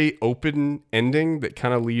very open ending that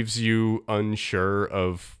kind of leaves you unsure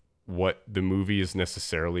of what the movie is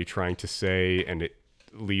necessarily trying to say, and it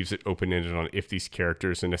leaves it open-ended on if these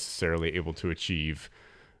characters are necessarily able to achieve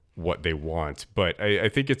what they want. But I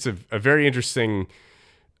think it's a very interesting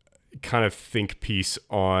kind of think piece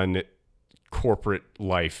on corporate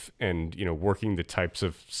life and, working the types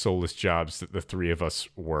of soulless jobs that the three of us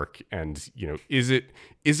work. And, is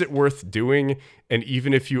it worth doing? And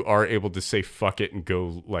even if you are able to say, fuck it and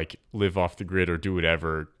go live off the grid or do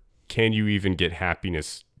whatever, can you even get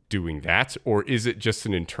happiness doing that? Or is it just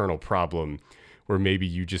an internal problem where maybe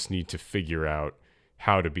you just need to figure out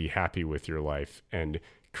how to be happy with your life and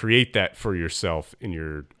create that for yourself in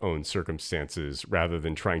your own circumstances rather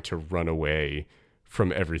than trying to run away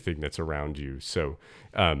from everything that's around you? So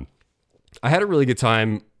I had a really good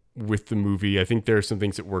time with the movie. I think there are some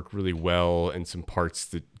things that work really well and some parts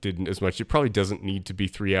that didn't as much. It probably doesn't need to be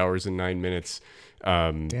 3 hours and 9 minutes.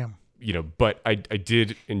 Damn. but I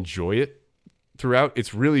did enjoy it throughout.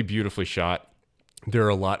 It's really beautifully shot. There are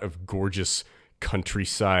a lot of gorgeous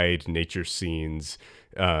countryside nature scenes.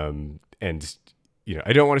 And,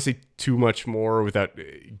 I don't want to say too much more without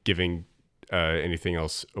giving anything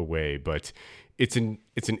else away, but it's an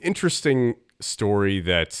interesting story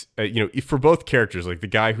that, for both characters, like the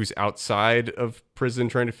guy who's outside of prison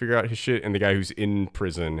trying to figure out his shit and the guy who's in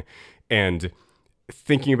prison, and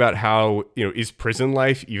thinking about how, is prison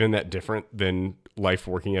life even that different than life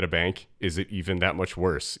working at a bank? Is it even that much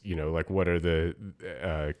worse? What are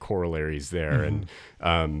the corollaries there? Mm-hmm.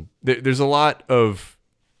 And there's a lot of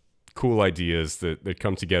cool ideas that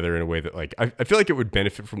come together in a way that, like, I feel like it would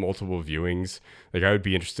benefit from multiple viewings. Like, I would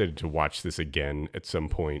be interested to watch this again at some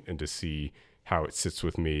point and to see how it sits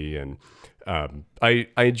with me. And I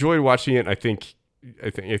enjoyed watching it. I think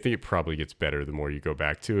it probably gets better the more you go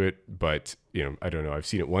back to it, but I don't know. I've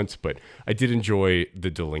seen it once, but I did enjoy The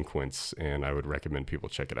Delinquents, and I would recommend people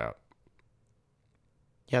check it out.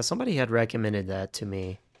 Yeah, somebody had recommended that to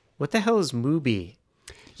me. What the hell is Mubi?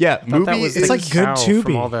 Yeah, Mubi it's like good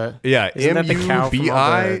Tubi. Yeah,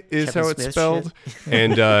 MUBI is how it's spelled.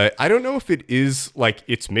 And I don't know if it is like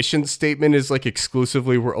its mission statement is like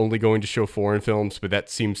exclusively we're only going to show foreign films, but that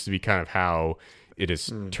seems to be kind of how it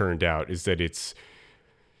has turned out, is that it's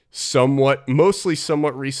mostly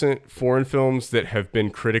somewhat recent foreign films that have been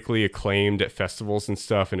critically acclaimed at festivals and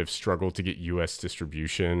stuff and have struggled to get US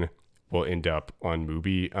distribution will end up on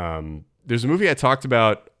Mubi. There's a movie I talked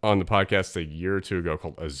about on the podcast a year or two ago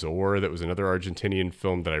called Azor that was another Argentinian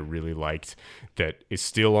film that I really liked that is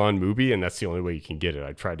still on Mubi, and that's the only way you can get it.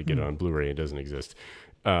 I tried to get it on Blu-ray. It doesn't exist.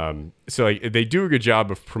 So they do a good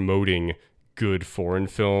job of promoting good foreign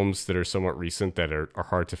films that are somewhat recent that are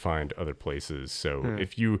hard to find other places. So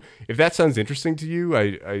if that sounds interesting to you,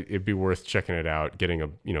 it'd be worth checking it out,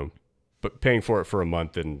 getting but paying for it for a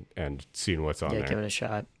month and seeing what's on there. Yeah, give it a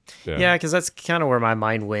shot. Yeah, because that's kind of where my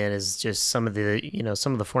mind went, is just some of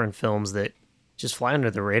the foreign films that just fly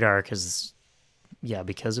under the radar because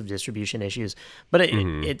of distribution issues. But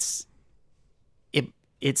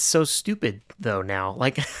it's so stupid though now.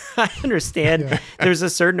 Like, I understand there's a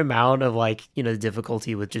certain amount of the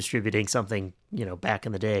difficulty with distributing something, back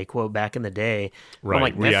in the day, quote, back in the day. Right.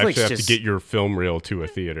 Like, where Netflix you actually have to get your film reel to a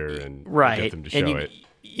theater and get them to show it.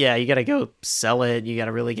 Yeah, you got to go sell it. You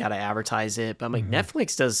really got to advertise it. But I'm like,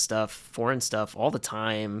 Netflix does foreign stuff all the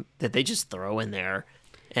time that they just throw in there.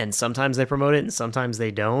 And sometimes they promote it and sometimes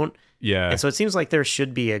they don't. Yeah. And so it seems like there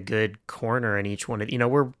should be a good corner in each one.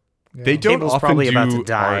 They don't often do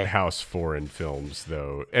art house foreign films,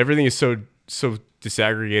 though. Everything is so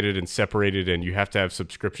disaggregated and separated, and you have to have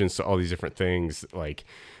subscriptions to all these different things. Like,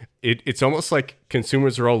 it's almost like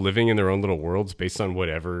consumers are all living in their own little worlds based on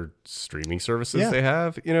whatever streaming services they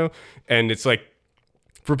have, And it's like,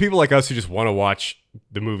 for people like us who just want to watch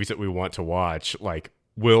the movies that we want to watch, like,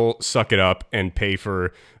 we'll suck it up and pay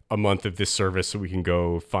for a month of this service so we can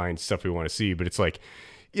go find stuff we want to see. But it's like,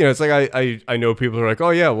 it's like I know people who are like,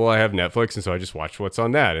 oh yeah, well, I have Netflix, and so I just watch what's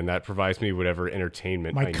on that, and that provides me whatever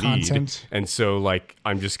entertainment I need. And so, like,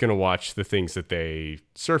 I'm just gonna watch the things that they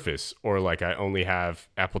surface, or like I only have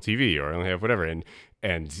Apple TV, or I only have whatever, and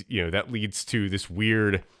that leads to this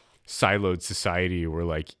weird siloed society where,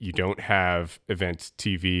 like, you don't have event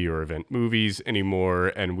TV or event movies anymore,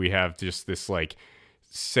 and we have just this like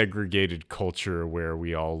segregated culture where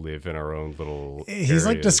we all live in our own little He's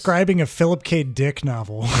like describing a Philip K. Dick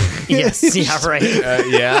novel. Yes, yeah, right.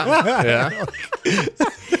 Yeah.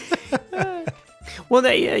 Well,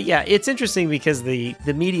 it's interesting because the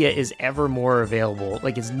media is ever more available.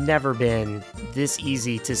 Like, it's never been this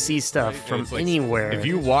easy to see stuff from anywhere. If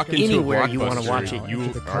you walk into anywhere a you want to watch it,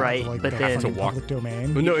 right? Like, but then to walk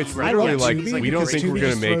domain. But no, it's literally like we don't think we're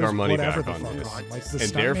going to make our money back on this, like the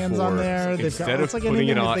and therefore, on there, instead of putting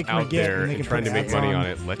it out there and trying to make money on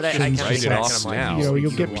it, let's just write it off now.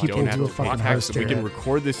 You'll get people to do a fucking host. We can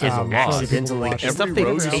record this as a loss. Accidentally, Every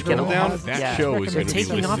road you scroll down, that show is they're going to be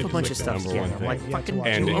taking off a listed bunch of as the stuff number one together. Like, fucking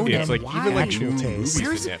and it's like even like actual new taste. movies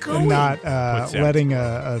Where's that it Netflix going? Not letting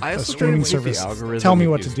a streaming service tell me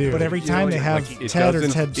what to do. But every time they have Ted or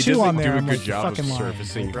Ted 2 on there, I'm like, fucking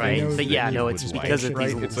lying. Right, but it's because of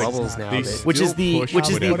these little bubbles now, which is the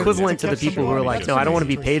equivalent to the people who are like, no, I don't want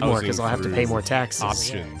to be paid more because I'll have to pay more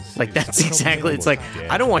taxes. Like, that's exactly. It's like,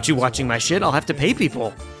 I don't want you watching my shit. I'll have to pay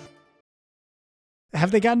people.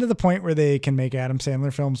 Have they gotten to the point where they can make Adam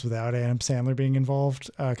Sandler films without Adam Sandler being involved?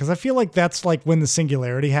 Because I feel like that's like when the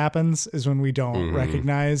singularity happens, is when we don't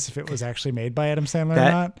recognize if it was actually made by Adam Sandler or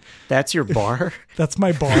not. That's your bar? That's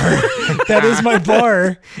my bar. That is my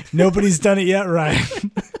bar. Nobody's done it yet,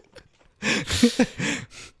 Ryan.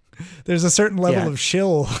 There's a certain level of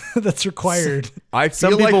shill that's required. I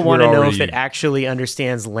feel Some people like want to know already... if it actually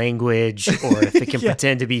understands language or if it can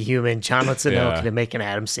pretend to be human. John wants to know, can it make an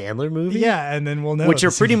Adam Sandler movie? Yeah, and then we'll know. Which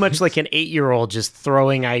are pretty much like an 8-year-old just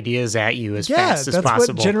throwing ideas at you as fast as possible. Yeah, that's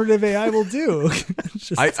what generative AI will do.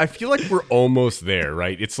 I feel like we're almost there,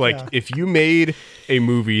 right? It's like if you made a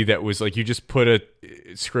movie that was like, you just put a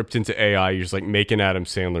script into AI, you just like make an Adam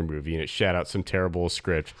Sandler movie and it shat out some terrible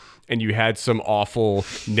script, and you had some awful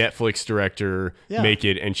Netflix director make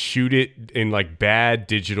it and shoot it in like bad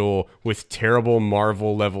digital with terrible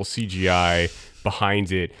Marvel level CGI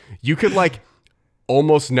behind it, you could like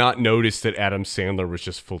almost not notice that Adam Sandler was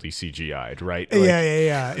just fully CGI'd, right? Like,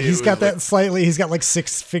 yeah. He's got that slightly. He's got like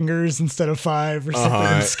 6 fingers instead of 5 or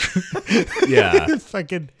something. Yeah,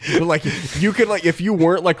 fucking. But like, you could like, if you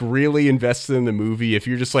weren't like really invested in the movie, if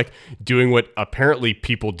you're just like doing what apparently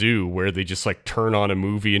people do, where they just like turn on a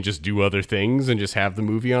movie and just do other things and just have the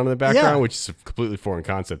movie on in the background, which is a completely foreign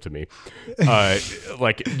concept to me.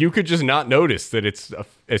 Like, you could just not notice that it's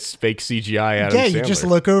fake CGI Adam Sandler. You just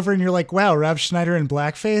look over and you're like, wow, Rob Schneider in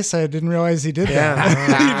blackface. I didn't realize he did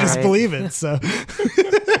that. You just believe it. So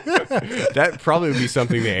that probably would be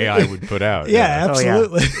something the AI would put out. Yeah,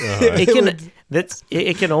 absolutely.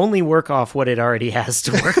 It can only work off what it already has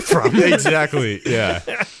to work from. Exactly. Yeah.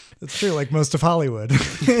 That's true. Like most of Hollywood.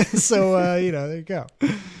 So, there you go.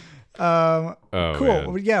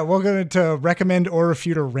 Cool. Man. Yeah, we're going to recommend or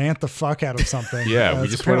refute or rant the fuck out of something. Yeah, we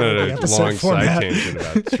just went on a long side tangent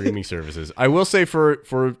about streaming services. I will say for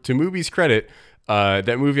to Mubi's credit,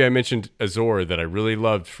 that movie I mentioned, Azor, that I really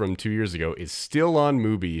loved from 2 years ago, is still on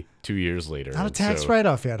Mubi 2 years later. Not a tax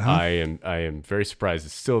write-off yet, huh? I am very surprised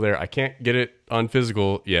it's still there. I can't get it on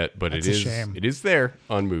physical yet, but That's it is there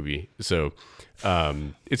on Mubi. So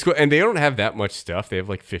it's cool, and they don't have that much stuff. They have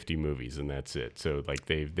like 50 movies, and that's it. So like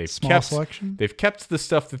they've kept selection. They've kept the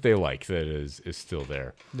stuff that they like that is still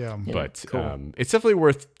there. Yeah, but cool. It's definitely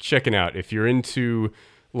worth checking out if you're into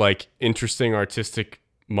like interesting artistic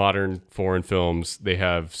modern foreign films. They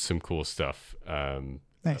have some cool stuff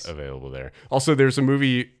available there. Also, there's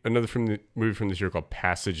another movie from this year called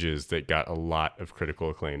Passages that got a lot of critical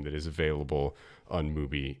acclaim that is available on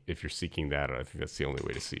Mubi if you're seeking that. I think that's the only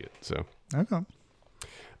way to see it. So okay.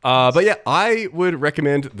 But yeah, I would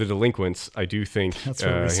recommend The Delinquents. I do think that's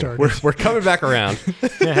where we started. We're coming back around.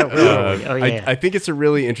 I think it's a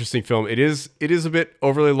really interesting film. It is a bit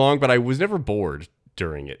overly long, but I was never bored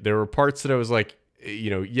during it. There were parts that I was like,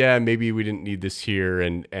 maybe we didn't need this here,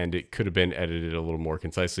 and it could have been edited a little more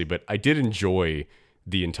concisely, but I did enjoy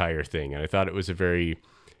the entire thing, and I thought it was a very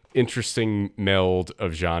interesting meld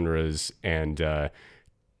of genres and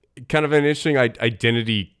kind of an interesting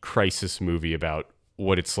identity crisis movie about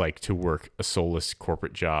what it's like to work a soulless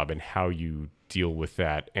corporate job and how you deal with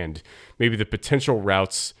that, and maybe the potential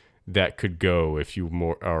routes that could go if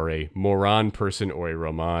you are a moron person or a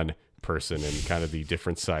Roman person, and kind of the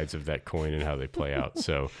different sides of that coin and how they play out.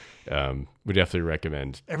 So we definitely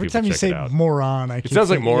recommend every people time you check say it out. moron, It sounds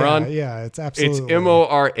like moron. Yeah, it's absolutely. It's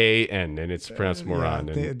Moran, and it's pronounced moron.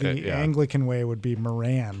 Yeah, the Anglican way would be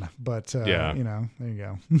Moran, but there you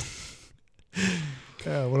go.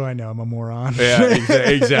 What do I know? I'm a moron. Yeah,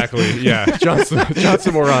 exactly. Yeah, Johnson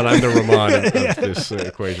moron. I'm the Roman of this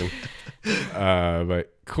equation.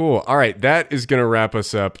 But cool. All right, that is going to wrap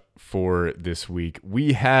us up for this week.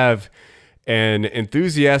 We have an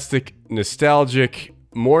enthusiastic, nostalgic,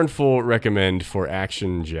 mournful recommend for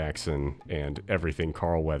Action Jackson and everything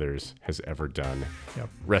Carl Weathers has ever done. Yep.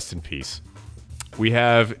 Rest in peace. We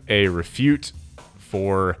have a refute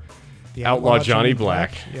for the Outlaw Johnny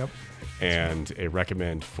Black. Yep. And a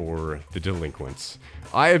recommend for The Delinquents.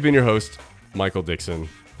 I have been your host, Michael Dixon.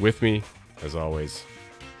 With me, as always,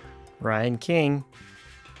 Ryan King.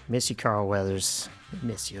 Miss you, Carl Weathers.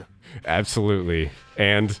 Miss you. Absolutely.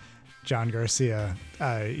 And John Garcia.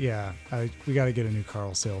 We got to get a new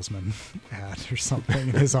Carl Salesman hat or something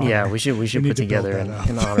in his honor. Yeah, we should put together an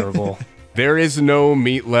honorable. There is no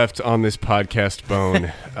meat left on this podcast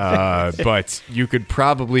bone, but you could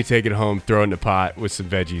probably take it home, throw it in a pot with some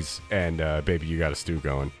veggies, and baby, you got a stew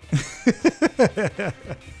going.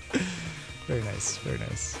 Very nice. Very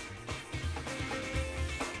nice.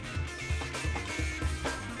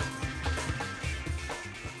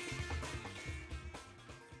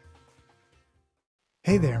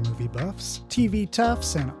 Hey there, movie buffs, TV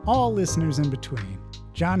toughs, and all listeners in between.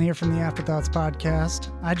 John here from the Afterthoughts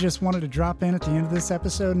podcast. I just wanted to drop in at the end of this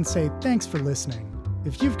episode and say thanks for listening.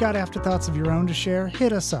 If you've got afterthoughts of your own to share,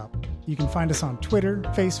 hit us up. You can find us on Twitter,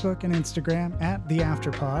 Facebook, and Instagram at The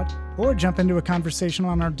Afterpod, or jump into a conversation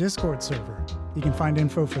on our Discord server. You can find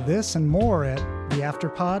info for this and more at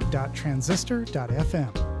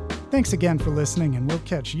theafterpod.transistor.fm. Thanks again for listening, and we'll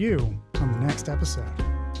catch you on the next episode.